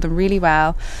 people. They know them really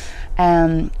well.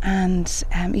 And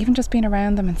even just being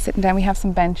around them and sitting down. We have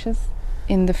some benches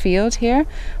in the field here.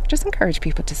 We just encourage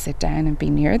people to sit down and be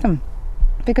near them,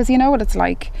 because you know what it's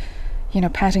like,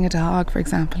 petting a dog, for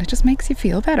example, it just makes you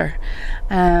feel better.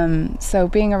 So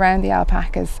being around the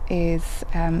alpacas is,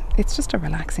 it's just a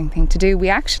relaxing thing to do. We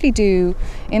actually do,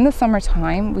 in the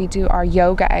summertime, we do our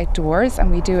yoga outdoors, and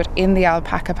we do it in the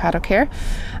alpaca paddock here.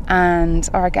 And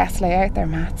our guests lay out their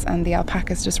mats, and the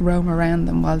alpacas just roam around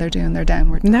them while they're doing their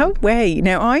downward dog. No way.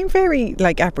 Now, I'm very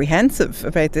apprehensive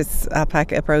about this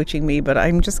alpaca approaching me, but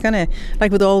I'm just going to,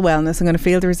 with all wellness, I'm going to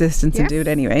feel the resistance and do it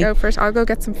anyway. Go for it. I'll go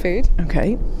get some food.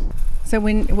 Okay. So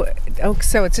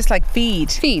so it's just like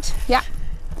feed. Yeah.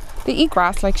 They eat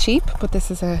grass like sheep, but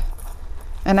this is a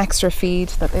an extra feed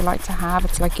that they like to have.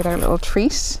 It's like their little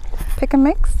treat, pick and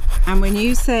mix. And when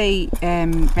you say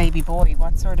baby boy,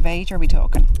 what sort of age are we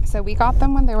talking? So we got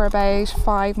them when they were about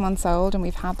 5 months old, and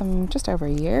we've had them just over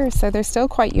a year. So they're still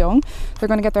quite young. They're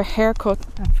going to get their hair cut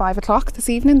at 5 o'clock this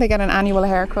evening. They get an annual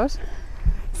haircut.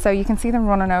 So you can see them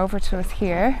running over to us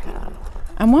here.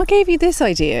 And what gave you this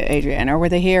idea, Adrienne, or were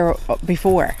they here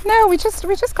before? No, we just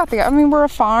got we're a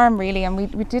farm really, and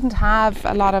we didn't have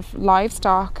a lot of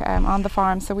livestock on the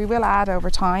farm, so we will add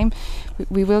over time.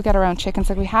 We will get our own chickens.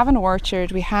 Like we have an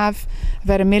orchard, we have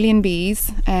about 1 million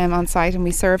bees on site, and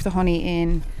we serve the honey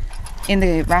in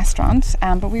the restaurant,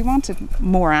 but we wanted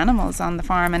more animals on the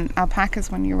farm, and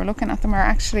alpacas, when you were looking at them, are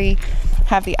actually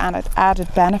have the added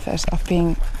benefit of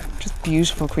being just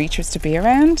beautiful creatures to be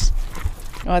around.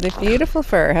 Oh, they've beautiful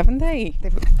fur, haven't they?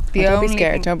 Don't be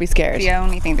scared. The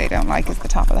only thing they don't like is the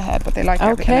top of the head, but they like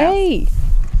everything else. Okay.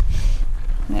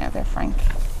 Yeah, they're frank.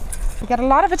 We get a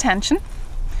lot of attention.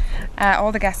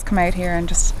 All the guests come out here and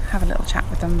just have a little chat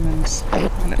with them and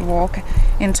a little walk.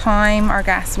 In time, our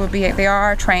guests they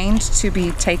are trained to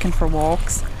be taken for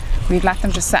walks. We've let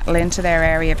them just settle into their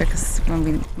area because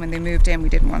when they moved in, we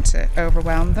didn't want to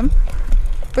overwhelm them.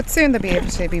 But soon they'll be able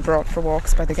to be brought for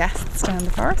walks by the guests down the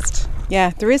forest.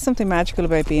 Yeah, there is something magical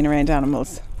about being around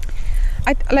animals.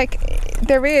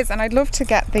 There is, and I'd love to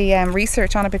get the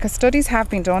research on it, because studies have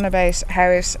been done about how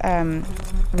it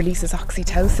releases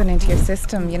oxytocin into your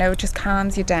system. It just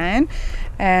calms you down.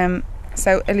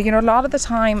 So, a lot of the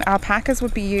time alpacas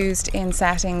would be used in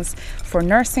settings for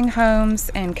nursing homes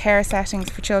and care settings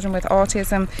for children with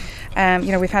autism.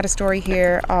 We've had a story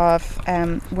here of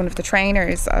one of the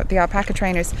trainers, the alpaca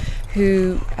trainers,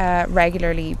 who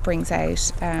regularly brings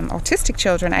out autistic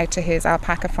children out to his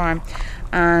alpaca farm.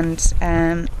 And,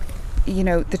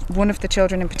 one of the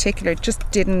children in particular just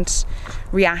didn't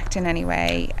react in any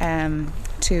way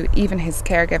to even his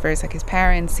caregivers, like his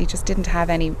parents. He just didn't have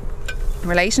any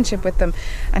relationship with them,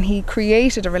 and he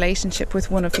created a relationship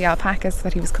with one of the alpacas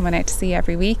that he was coming out to see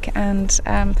every week, and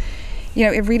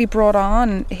it really brought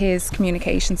on his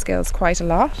communication skills quite a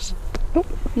lot. Oh,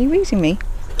 are you eating me?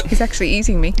 He's actually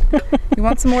eating me. You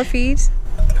want some more feed?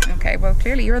 Okay, well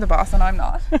clearly you're the boss and I'm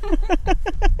not.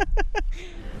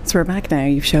 So we're back now.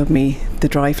 You've showed me the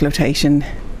dry flotation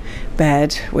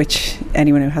bed, which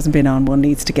anyone who hasn't been on one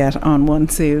needs to get on one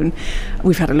soon.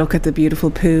 We've had a look at the beautiful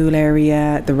pool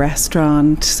area, the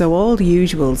restaurant, so all the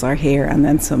usuals are here, and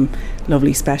then some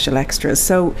lovely special extras.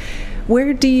 So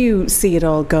where do you see it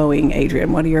all going,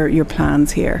 Adrienne? What are your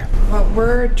plans here? Well,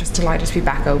 we're just delighted to be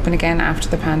back open again after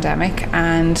the pandemic,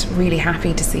 and really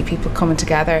happy to see people coming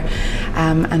together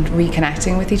and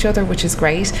reconnecting with each other, which is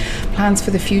great. Plans for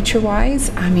the future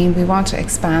wise, we want to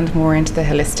expand more into the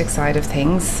holistic side of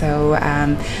things. So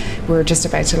we're just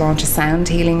about to launch a sound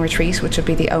healing retreat, which will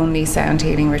be the only sound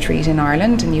healing retreat in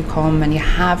Ireland, and you come and you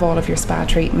have all of your spa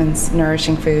treatments,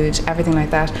 nourishing food, everything like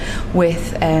that,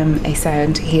 with a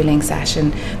sound healing session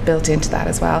built into that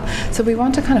as well. So we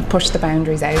want to kind of push the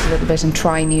boundaries out a little bit and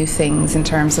try new things in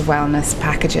terms of wellness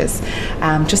packages,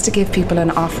 just to give people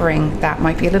an offering that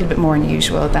might be a little bit more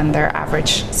unusual than their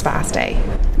average spa stay.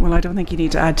 Well, I don't think you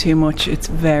need to add too much. It's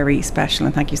very special,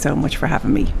 and thank you so much for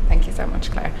having me. Thank you so much,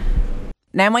 Claire.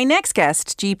 Now, my next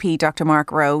guest, GP Dr.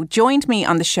 Mark Rowe, joined me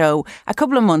on the show a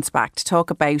couple of months back to talk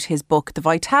about his book, The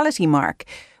Vitality Mark.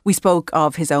 We spoke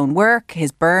of his own work,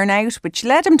 his burnout, which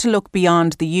led him to look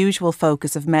beyond the usual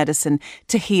focus of medicine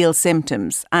to heal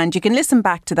symptoms. And you can listen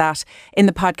back to that in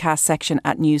the podcast section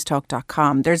at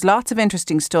newstalk.com. There's lots of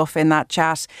interesting stuff in that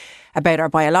chat about our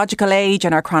biological age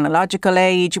and our chronological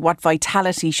age, what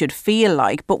vitality should feel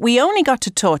like. But we only got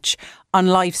to touch on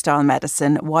lifestyle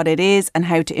medicine, what it is and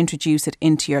how to introduce it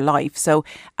into your life. So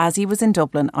as he was in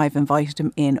Dublin, I've invited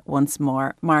him in once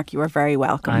more. Mark, you are very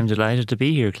welcome. I'm delighted to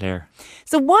be here, Claire.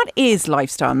 So what is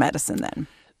lifestyle medicine then?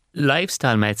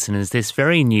 Lifestyle medicine is this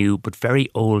very new but very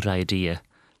old idea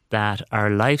that our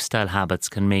lifestyle habits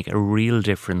can make a real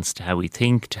difference to how we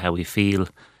think, to how we feel,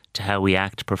 to how we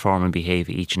act, perform and behave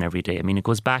each and every day. It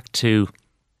goes back to,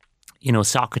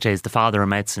 Socrates, the father of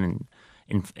medicine,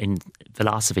 in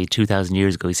philosophy 2,000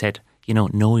 years ago. He said,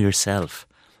 know yourself.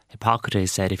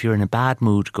 Hippocrates said, if you're in a bad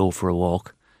mood, go for a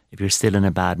walk. If you're still in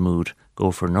a bad mood,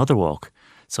 go for another walk.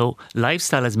 So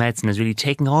lifestyle as medicine is really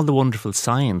taking all the wonderful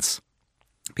science,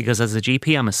 because as a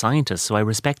GP, I'm a scientist, so I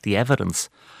respect the evidence.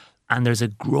 And there's a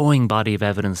growing body of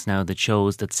evidence now that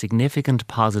shows that significant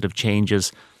positive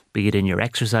changes, be it in your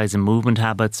exercise and movement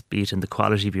habits, be it in the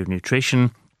quality of your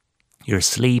nutrition, your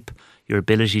sleep, your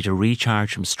ability to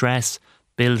recharge from stress,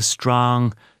 build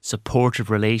strong, supportive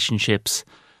relationships,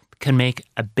 can make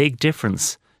a big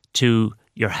difference to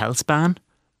your health span,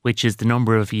 which is the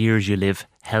number of years you live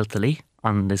healthily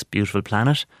on this beautiful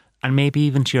planet, and maybe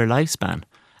even to your lifespan.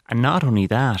 And not only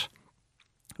that,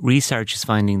 research is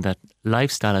finding that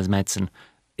lifestyle as medicine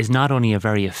is not only a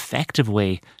very effective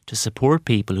way to support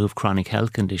people who have chronic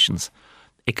health conditions,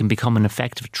 it can become an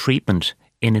effective treatment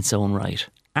in its own right.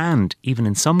 And even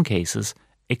in some cases,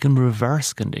 it can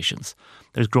reverse conditions.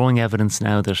 There's growing evidence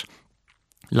now that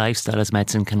lifestyle as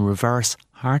medicine can reverse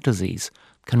heart disease,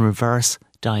 can reverse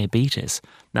diabetes.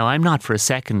 Now, I'm not for a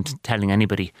second telling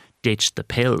anybody ditch the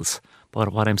pills,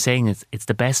 but what I'm saying is it's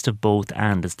the best of both,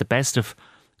 and it's the best of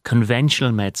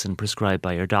conventional medicine prescribed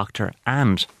by your doctor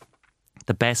and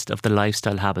the best of the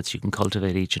lifestyle habits you can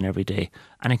cultivate each and every day.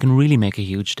 And it can really make a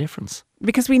huge difference.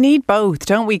 Because we need both,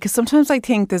 don't we? Because sometimes I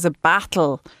think there's a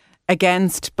battle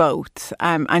against both.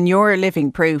 And you're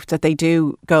living proof that they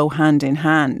do go hand in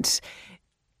hand.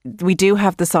 We do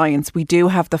have the science, we do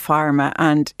have the pharma,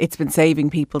 and it's been saving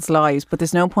people's lives. But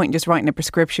there's no point in just writing a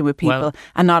prescription with people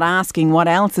and not asking what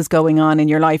else is going on in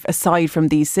your life aside from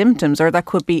these symptoms, or that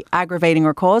could be aggravating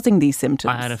or causing these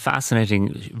symptoms. I had a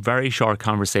fascinating, very short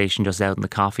conversation just out in the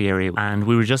coffee area, and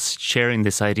we were just sharing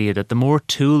this idea that the more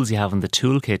tools you have in the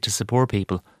toolkit to support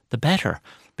people, the better.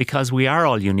 Because we are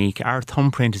all unique. Our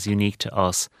thumbprint is unique to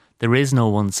us. There is no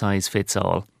one size fits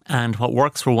all. And what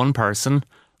works for one person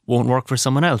won't work for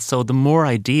someone else. So the more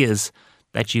ideas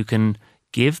that you can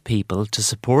give people to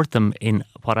support them in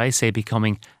what I say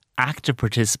becoming active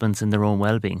participants in their own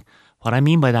well-being. What I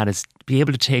mean by that is to be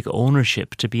able to take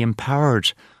ownership, to be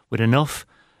empowered with enough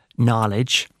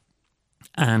knowledge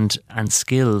and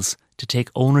skills to take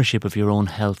ownership of your own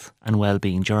health and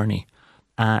well-being journey,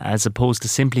 as opposed to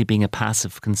simply being a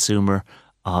passive consumer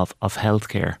of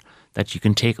healthcare, that you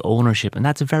can take ownership. And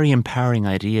that's a very empowering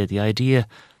idea, the idea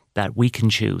that we can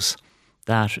choose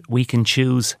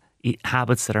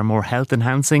habits that are more health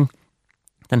enhancing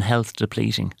than health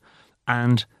depleting.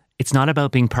 And it's not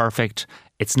about being perfect.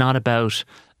 It's not about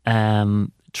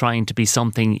trying to be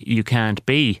something you can't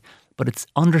be, but it's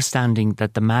understanding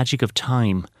that the magic of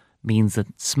time means that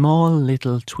small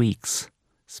little tweaks,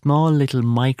 small little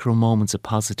micro moments of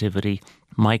positivity,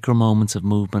 micro moments of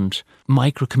movement,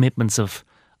 micro commitments of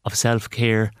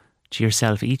self-care to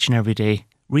yourself each and every day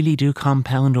really do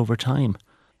compound over time.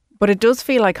 But it does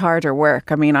feel like harder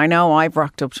work. I mean, I know I've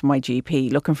rocked up to my GP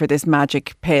looking for this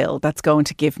magic pill that's going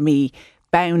to give me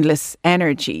boundless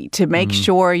energy, to make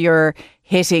sure you're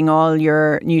hitting all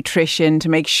your nutrition, to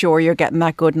make sure you're getting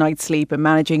that good night's sleep and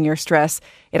managing your stress.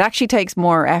 It actually takes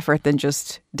more effort than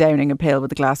just downing a pill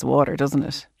with a glass of water, doesn't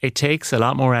it? It takes a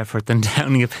lot more effort than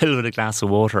downing a pill with a glass of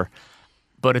water.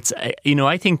 But it's,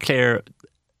 I think, Claire,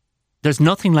 there's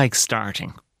nothing like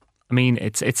starting. I mean,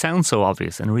 it sounds so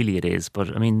obvious, and really it is.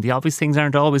 But I mean, the obvious things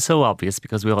aren't always so obvious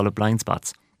because we all have blind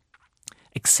spots.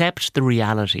 Accept the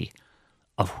reality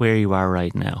of where you are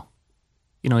right now,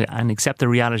 and accept the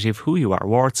reality of who you are,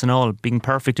 warts and all, being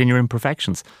perfect in your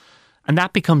imperfections. And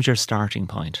that becomes your starting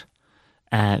point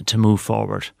to move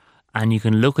forward. And you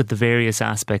can look at the various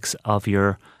aspects of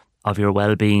your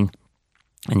well-being.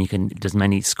 And there's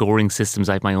many scoring systems.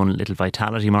 I have my own little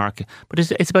vitality mark. But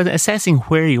it's about assessing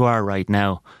where you are right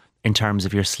now in terms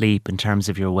of your sleep, in terms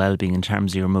of your well-being, in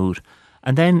terms of your mood.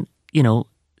 And then,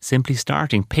 simply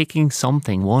picking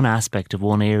something, one aspect of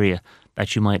one area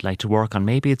that you might like to work on.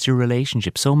 Maybe it's your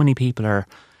relationship. So many people are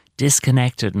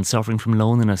disconnected and suffering from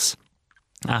loneliness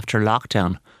after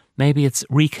lockdown. Maybe it's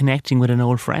reconnecting with an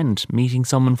old friend, meeting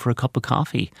someone for a cup of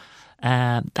coffee.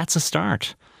 That's a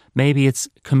start. Maybe it's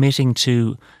committing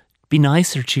to be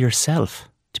nicer to yourself,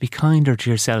 to be kinder to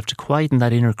yourself, to quieten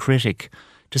that inner critic,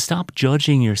 to stop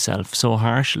judging yourself so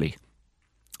harshly.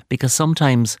 Because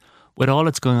sometimes, with all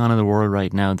that's going on in the world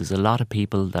right now, there's a lot of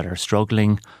people that are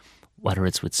struggling, whether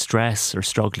it's with stress or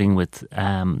struggling with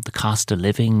the cost of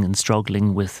living and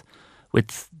struggling with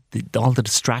all the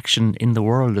distraction in the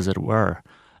world, as it were.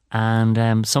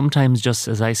 And sometimes, just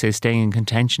as I say, staying in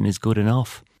contention is good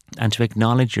enough, and to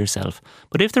acknowledge yourself.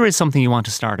 But if there is something you want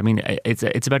to start, I mean,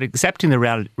 it's about accepting the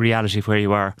reality of where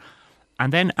you are,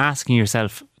 and then asking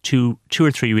yourself two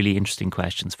or three really interesting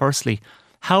questions. Firstly,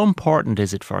 how important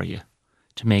is it for you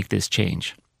to make this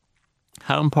change?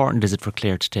 How important is it for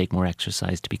Claire to take more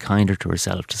exercise, to be kinder to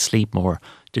herself, to sleep more,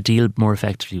 to deal more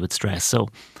effectively with stress? So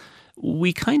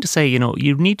we kind of say, you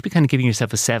need to be kind of giving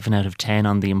yourself a 7 out of 10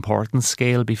 on the importance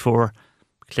scale before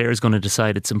Claire is going to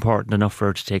decide it's important enough for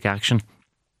her to take action.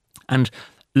 And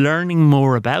learning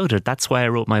more about it, that's why I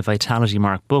wrote my Vitality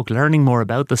Mark book. Learning more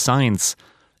about the science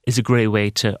is a great way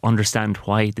to understand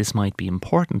why this might be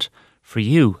important for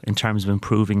you in terms of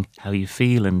improving how you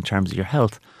feel in terms of your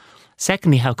health.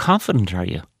 Secondly, how confident are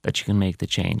you that you can make the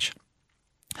change?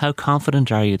 How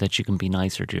confident are you that you can be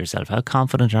nicer to yourself? How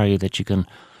confident are you that you can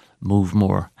move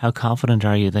more? How confident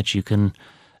are you that you can,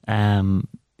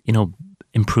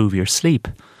 improve your sleep?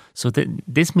 So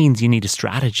this means you need a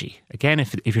strategy. Again,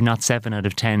 if you're not 7 out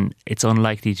of 10, it's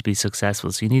unlikely to be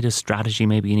successful. So you need a strategy.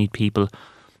 Maybe you need people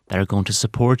that are going to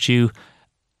support you.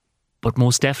 But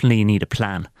most definitely you need a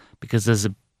plan, because there's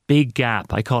a big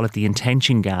gap. I call it the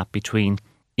intention gap between,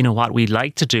 what we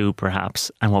like to do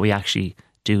perhaps and what we actually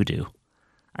do.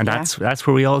 And that's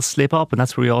where we all slip up, and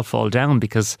that's where we all fall down,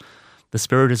 because the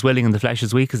spirit is willing and the flesh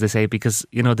is weak, as they say, because,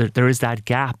 there is that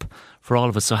gap for all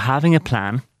of us. So having a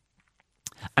plan.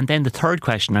 And then the third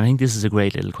question, I think this is a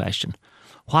great little question.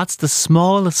 What's the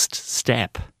smallest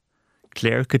step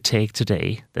Claire could take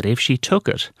today that, if she took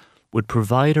it, would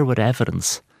provide her with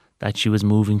evidence that she was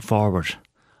moving forward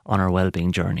on her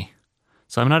well-being journey?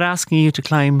 So I'm not asking you to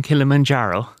climb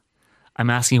Kilimanjaro. I'm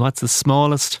asking you, what's the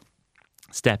smallest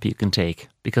step you can take?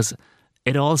 Because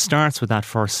it all starts with that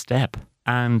first step,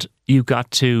 and you've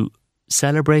got to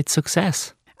celebrate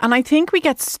success. And I think we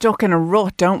get stuck in a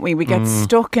rut, don't we? We get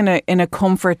stuck in a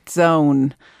comfort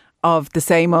zone of the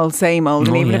same old.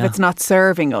 And even if it's not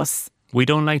serving us. We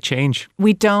don't like change.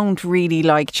 We don't really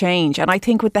like change. And I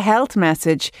think with the health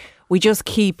message, we just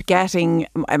keep getting,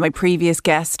 my previous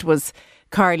guest was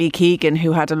Carly Keegan,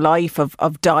 who had a life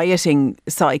of dieting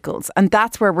cycles. And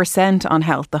that's where we're sent on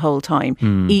health the whole time.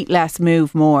 Eat less,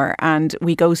 move more. And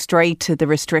we go straight to the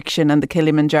restriction and the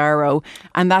Kilimanjaro.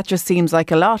 And that just seems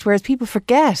like a lot. Whereas people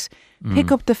forget,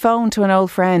 pick up the phone to an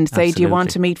old friend, say, Absolutely. do you want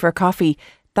to meet for a coffee?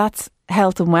 That's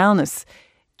health and wellness.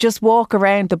 Just walk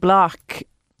around the block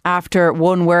after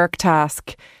one work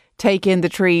task, take in the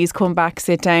trees, come back,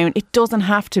 sit down. It doesn't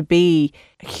have to be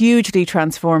hugely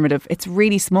transformative. It's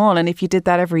really small. And if you did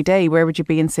that every day, where would you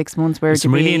be in 6 months? Where would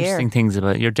you be in a year? Some really interesting things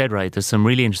about, you're dead right. There's some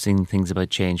really interesting things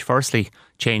about change. Firstly,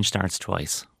 change starts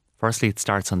twice. Firstly, it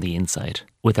starts on the inside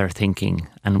with our thinking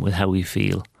and with how we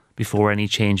feel before any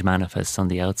change manifests on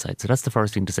the outside. So that's the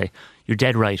first thing to say. You're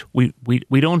dead right. We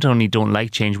don't only don't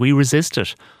like change, we resist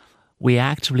it. We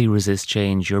actively resist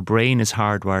change. Your brain is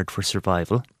hardwired for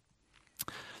survival.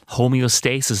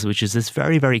 Homeostasis, which is this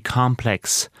very, very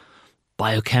complex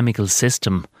biochemical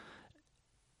system,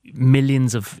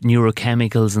 millions of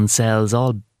neurochemicals and cells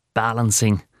all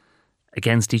balancing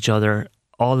against each other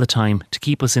all the time to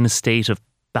keep us in a state of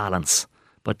balance.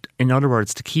 But in other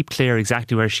words, to keep Claire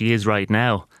exactly where she is right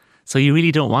now. So you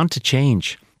really don't want to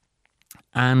change.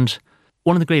 And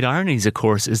one of the great ironies, of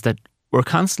course, is that we're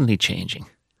constantly changing.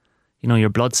 Your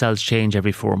blood cells change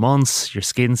every 4 months, your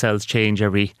skin cells change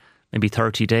every maybe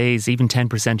 30 days, even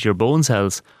 10% of your bone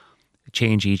cells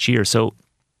change each year. So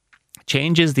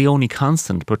change is the only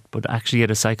constant, but actually at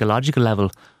a psychological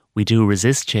level, we do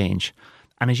resist change.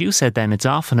 And as you said then, it's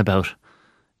often about,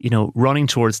 running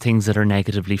towards things that are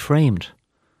negatively framed.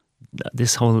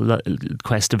 This whole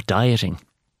quest of dieting,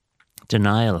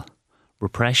 denial,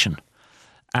 repression.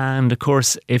 And of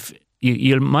course, if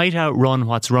you might outrun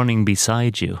what's running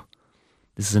beside you.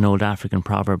 This is an old African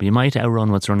proverb. You might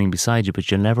outrun what's running beside you, but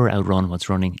you'll never outrun what's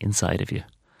running inside of you.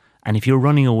 And if you're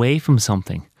running away from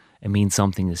something, it means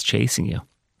something is chasing you.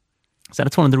 So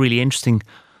that's one of the really interesting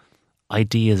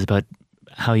ideas about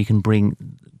how you can bring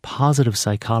positive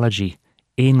psychology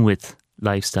in with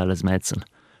lifestyle as medicine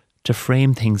to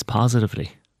frame things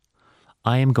positively.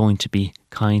 I am going to be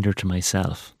kinder to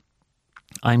myself.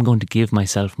 I'm going to give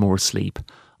myself more sleep.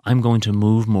 I'm going to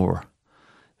move more.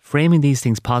 Framing these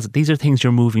things positive, these are things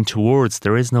you're moving towards.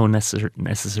 There is no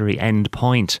necessary end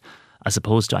point, as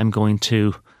opposed to I'm going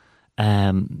to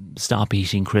stop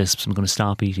eating crisps, I'm going to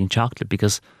stop eating chocolate,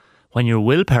 because when your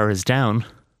willpower is down,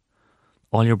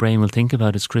 all your brain will think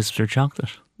about is crisps or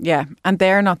chocolate. Yeah, and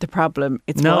they're not the problem.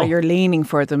 It's why you're leaning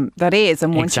for them. That is,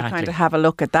 and once you kind of have a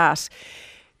look at that.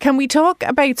 Can we talk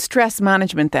about stress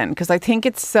management then? Because I think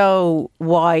it's so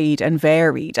wide and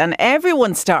varied, and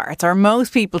everyone starts, or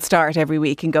most people start every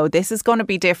week and go, this is going to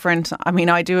be different. I mean,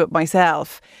 I do it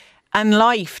myself. And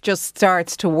life just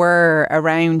starts to whir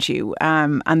around you,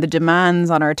 and the demands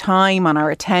on our time, on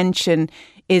our attention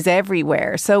is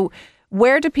everywhere. So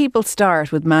where do people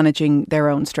start with managing their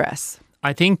own stress?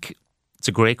 I think it's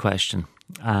a great question,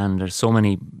 and there's so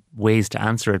many ways to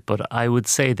answer it, but I would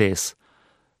say this.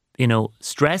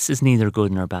 Stress is neither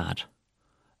good nor bad.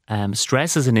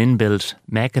 Stress is an inbuilt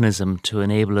mechanism to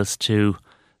enable us to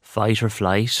fight or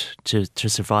flight, to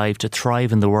survive, to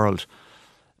thrive in the world.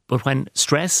 But when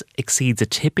stress exceeds a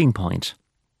tipping point,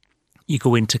 you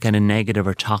go into kind of negative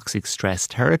or toxic stress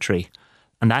territory.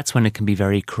 And that's when it can be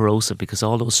very corrosive, because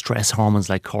all those stress hormones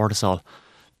like cortisol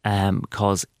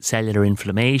cause cellular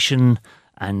inflammation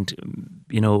and,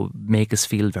 make us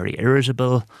feel very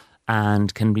irritable.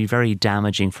 and can be very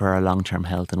damaging for our long-term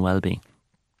health and well-being.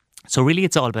 So really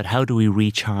it's all about how do we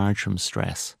recharge from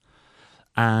stress.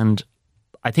 And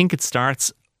I think it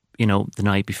starts, the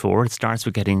night before. It starts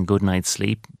with getting a good night's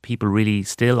sleep. People really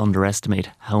still underestimate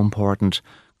how important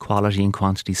quality and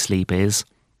quantity sleep is.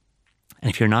 And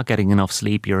if you're not getting enough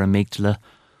sleep, your amygdala,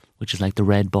 which is like the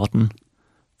red button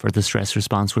for the stress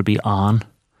response, will be on.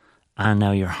 And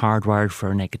now you're hardwired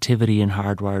for negativity and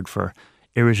hardwired for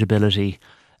irritability.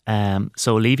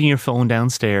 So leaving your phone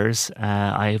downstairs,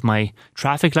 I have my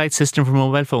traffic light system for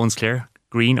mobile phones, Claire.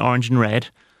 Green, orange and red.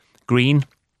 Green,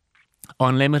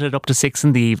 unlimited up to 6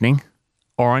 in the evening.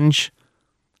 Orange,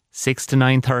 6 to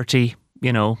 9:30,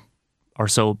 or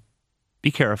so.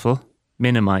 Be careful,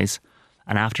 minimise.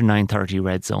 And after 9:30,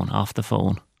 red zone, off the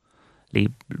phone.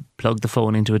 Plug the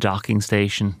phone into a docking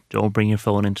station. Don't bring your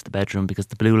phone into the bedroom, because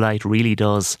the blue light really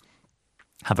does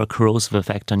have a corrosive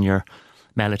effect on your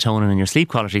melatonin and your sleep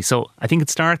quality. So I think it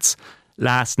starts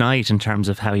last night in terms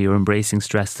of how you're embracing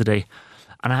stress today.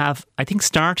 And I think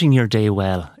starting your day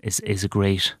well is a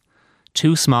great,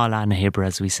 too small and a hibber,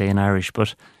 as we say in Irish.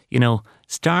 But,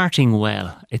 starting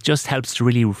well, it just helps to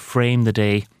really frame the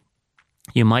day.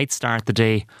 You might start the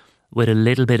day with a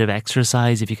little bit of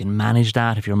exercise, if you can manage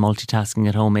that. If you're multitasking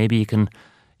at home, maybe you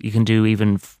can do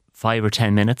even 5 or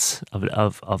 10 minutes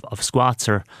of squats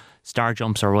or star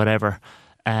jumps or whatever.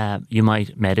 You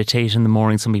might meditate in the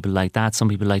morning. Some people like that. Some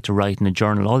people like to write in a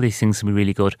journal. All these things can be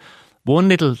really good. One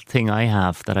little thing I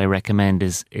have that I recommend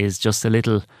is just a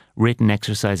little written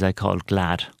exercise I call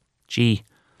GLAD. Gee,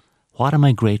 what am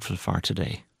I grateful for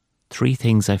today? 3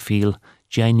 things I feel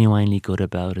genuinely good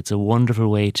about. It's a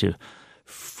wonderful way to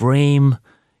frame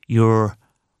your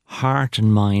heart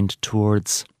and mind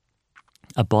towards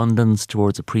abundance,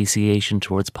 towards appreciation,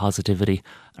 towards positivity.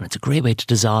 And it's a great way to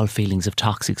dissolve feelings of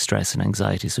toxic stress and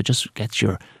anxiety. So it just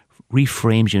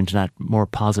reframes you into that more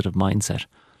positive mindset.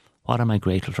 What am I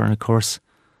grateful for? And of course,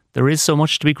 there is so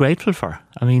much to be grateful for.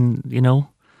 I mean,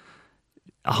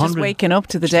 just waking up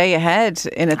to the day ahead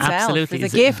in itself absolutely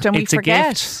is a gift, and we forget. A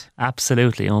gift.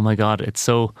 Absolutely. Oh my God, it's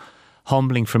so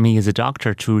humbling for me as a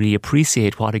doctor to really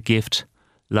appreciate what a gift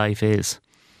life is.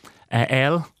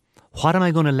 Elle, what am I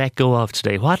going to let go of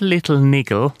today? What little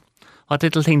niggle, what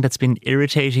little thing that's been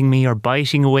irritating me or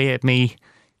biting away at me,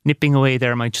 nipping away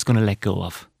there, am I just going to let go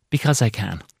of? Because I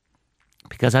can.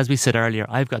 Because as we said earlier,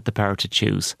 I've got the power to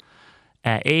choose.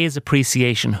 A is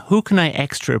appreciation. Who can I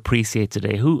extra appreciate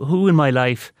today? Who in my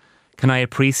life can I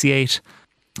appreciate?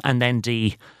 And then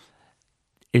D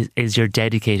is your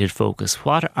dedicated focus.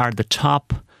 What are the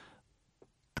top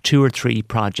 2 or 3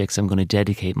 projects I'm going to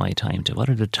dedicate my time to? What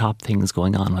are the top things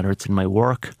going on, whether it's in my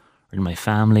work or in my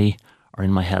family or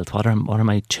in my health? What are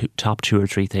my top 2 or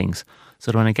 3 things?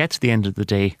 So that when I get to the end of the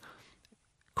day,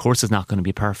 of course it's not going to be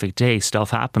a perfect day.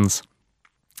 Stuff happens.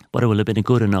 But it will have been a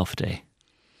good enough day.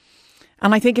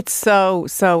 And I think it's so,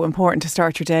 so important to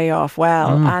start your day off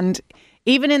well. And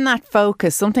even in that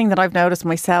focus, something that I've noticed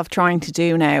myself trying to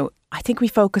do now, I think we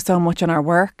focus so much on our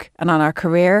work and on our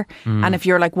career. And if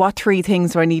you're like, what 3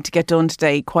 things do I need to get done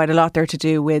today? Quite a lot there to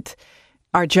do with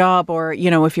our job, or,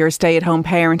 if you're a stay-at-home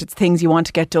parent, it's things you want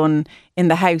to get done in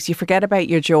the house. You forget about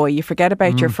your joy. You forget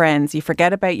about your friends. You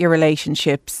forget about your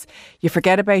relationships. You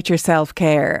forget about your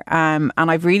self-care. And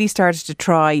I've really started to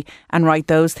try and write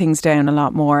those things down a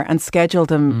lot more and schedule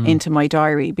them into my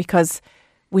diary, because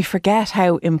we forget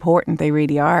how important they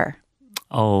really are.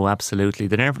 Oh, absolutely.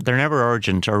 They're never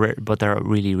urgent, but they're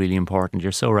really, really important.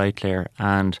 You're so right, Claire.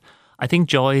 And I think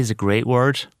joy is a great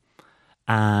word.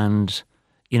 And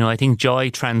I think joy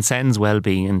transcends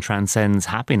well-being and transcends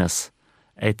happiness.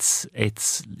 It's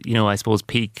I suppose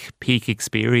peak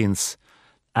experience.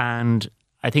 And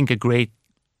I think a great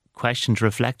question to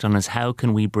reflect on is, how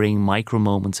can we bring micro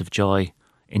moments of joy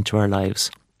into our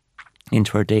lives,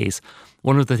 into our days?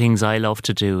 One of the things I love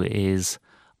to do is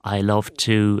I love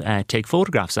to take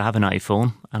photographs. I have an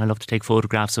iPhone, and I love to take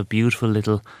photographs of beautiful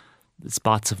little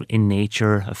spots in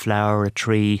nature, a flower, a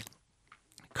tree.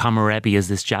 Komorebi is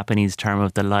this Japanese term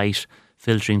of the light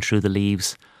filtering through the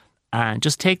leaves. And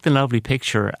just take the lovely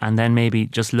picture and then maybe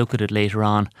just look at it later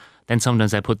on. Then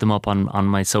sometimes I put them up on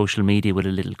my social media with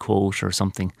a little quote or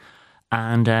something.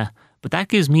 And but that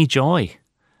gives me joy,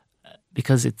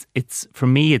 because it's for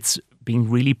me, it's being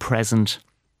really present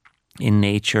in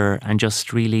nature and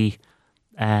just really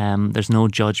there's no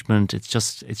judgment. It's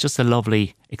just a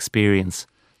lovely experience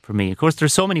for me. Of course,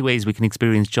 there's so many ways we can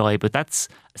experience joy, but that's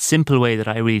a simple way that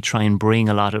I really try and bring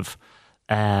a lot of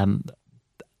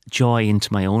joy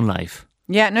into my own life.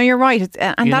 Yeah, no, you're right.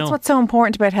 That's what's so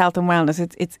important about health and wellness.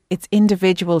 It's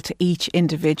individual to each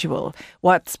individual.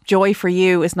 What's joy for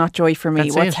you is not joy for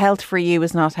me. What's health for you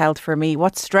is not health for me.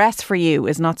 What's stress for you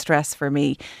is not stress for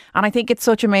me. And I think it's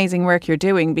such amazing work you're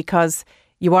doing, because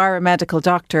you are a medical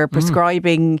doctor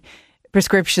prescribing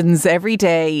prescriptions every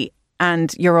day,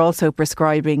 and you're also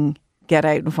prescribing get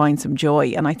out and find some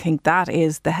joy. And I think that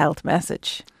is the health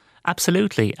message.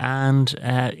 Absolutely. And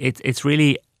it's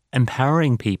really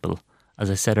empowering people, as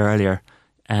I said earlier,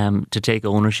 to take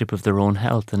ownership of their own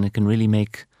health, and it can really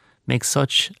make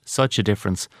such a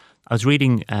difference. I was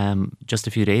reading just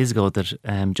a few days ago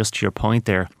that, just to your point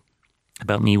there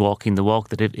about me walking the walk,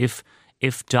 that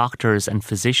if doctors and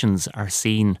physicians are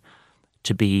seen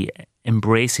to be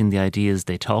embracing the ideas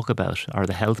they talk about or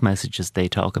the health messages they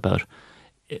talk about,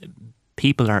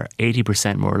 people are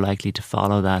 80% more likely to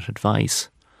follow that advice,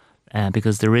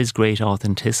 because there is great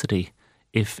authenticity.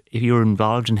 If you're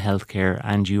involved in healthcare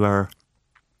and you are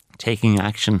taking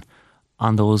action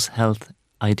on those health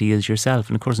ideas yourself,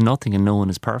 and of course nothing and no one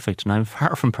is perfect, and I'm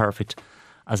far from perfect.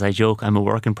 As I joke, I'm a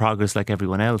work in progress like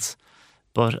everyone else.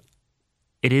 But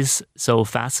it is so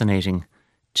fascinating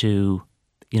to,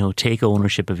 take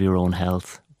ownership of your own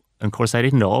health. And of course, I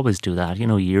didn't always do that.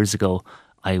 Years ago,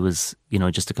 I was,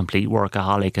 just a complete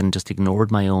workaholic and just ignored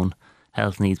my own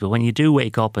health needs. But when you do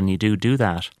wake up and you do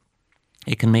that,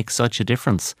 it can make such a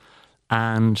difference.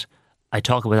 And I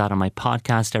talk about that on my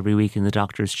podcast every week in the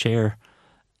Doctor's Chair.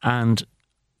 And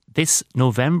this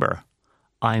November,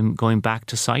 I'm going back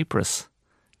to Cyprus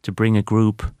to bring a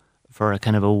group for a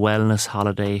kind of a wellness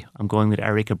holiday. I'm going with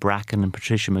Erica Bracken and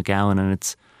Patricia McGowan, and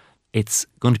it's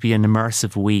going to be an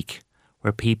immersive week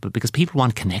where because people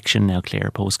want connection now, Claire,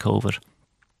 post-COVID.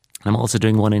 I'm also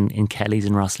doing one in Kelly's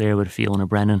in Rosslare with Fiona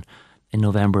Brennan in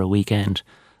November, a weekend.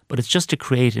 But it's just to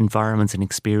create environments and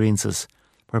experiences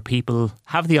where people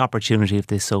have the opportunity, if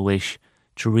they so wish,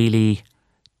 to really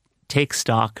take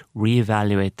stock,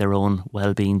 reevaluate their own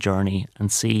well-being journey and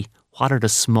see what are the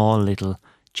small little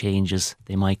changes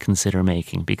they might consider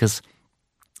making. Because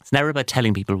it's never about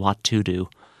telling people what to do.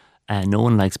 No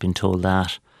one likes being told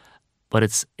that. But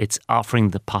it's offering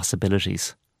the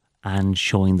possibilities and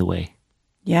showing the way.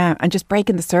 Yeah, and just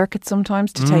breaking the circuit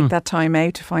sometimes to take that time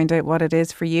out to find out what it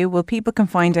is for you. Well, people can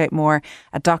find out more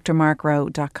at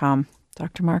drmarkrowe.com.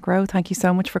 Dr. Mark Rowe, thank you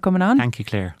so much for coming on. Thank you,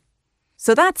 Claire.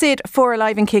 So that's it for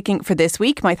Alive and Kicking for this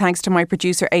week. My thanks to my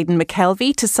producer Aidan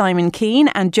McKelvey, to Simon Keane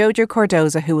and Jojo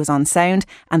Cordoza, who was on sound.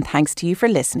 And thanks to you for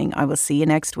listening. I will see you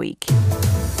next week.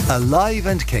 Alive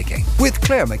and Kicking with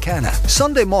Claire McKenna.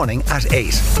 Sunday morning at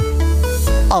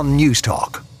 8 on News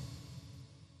Talk.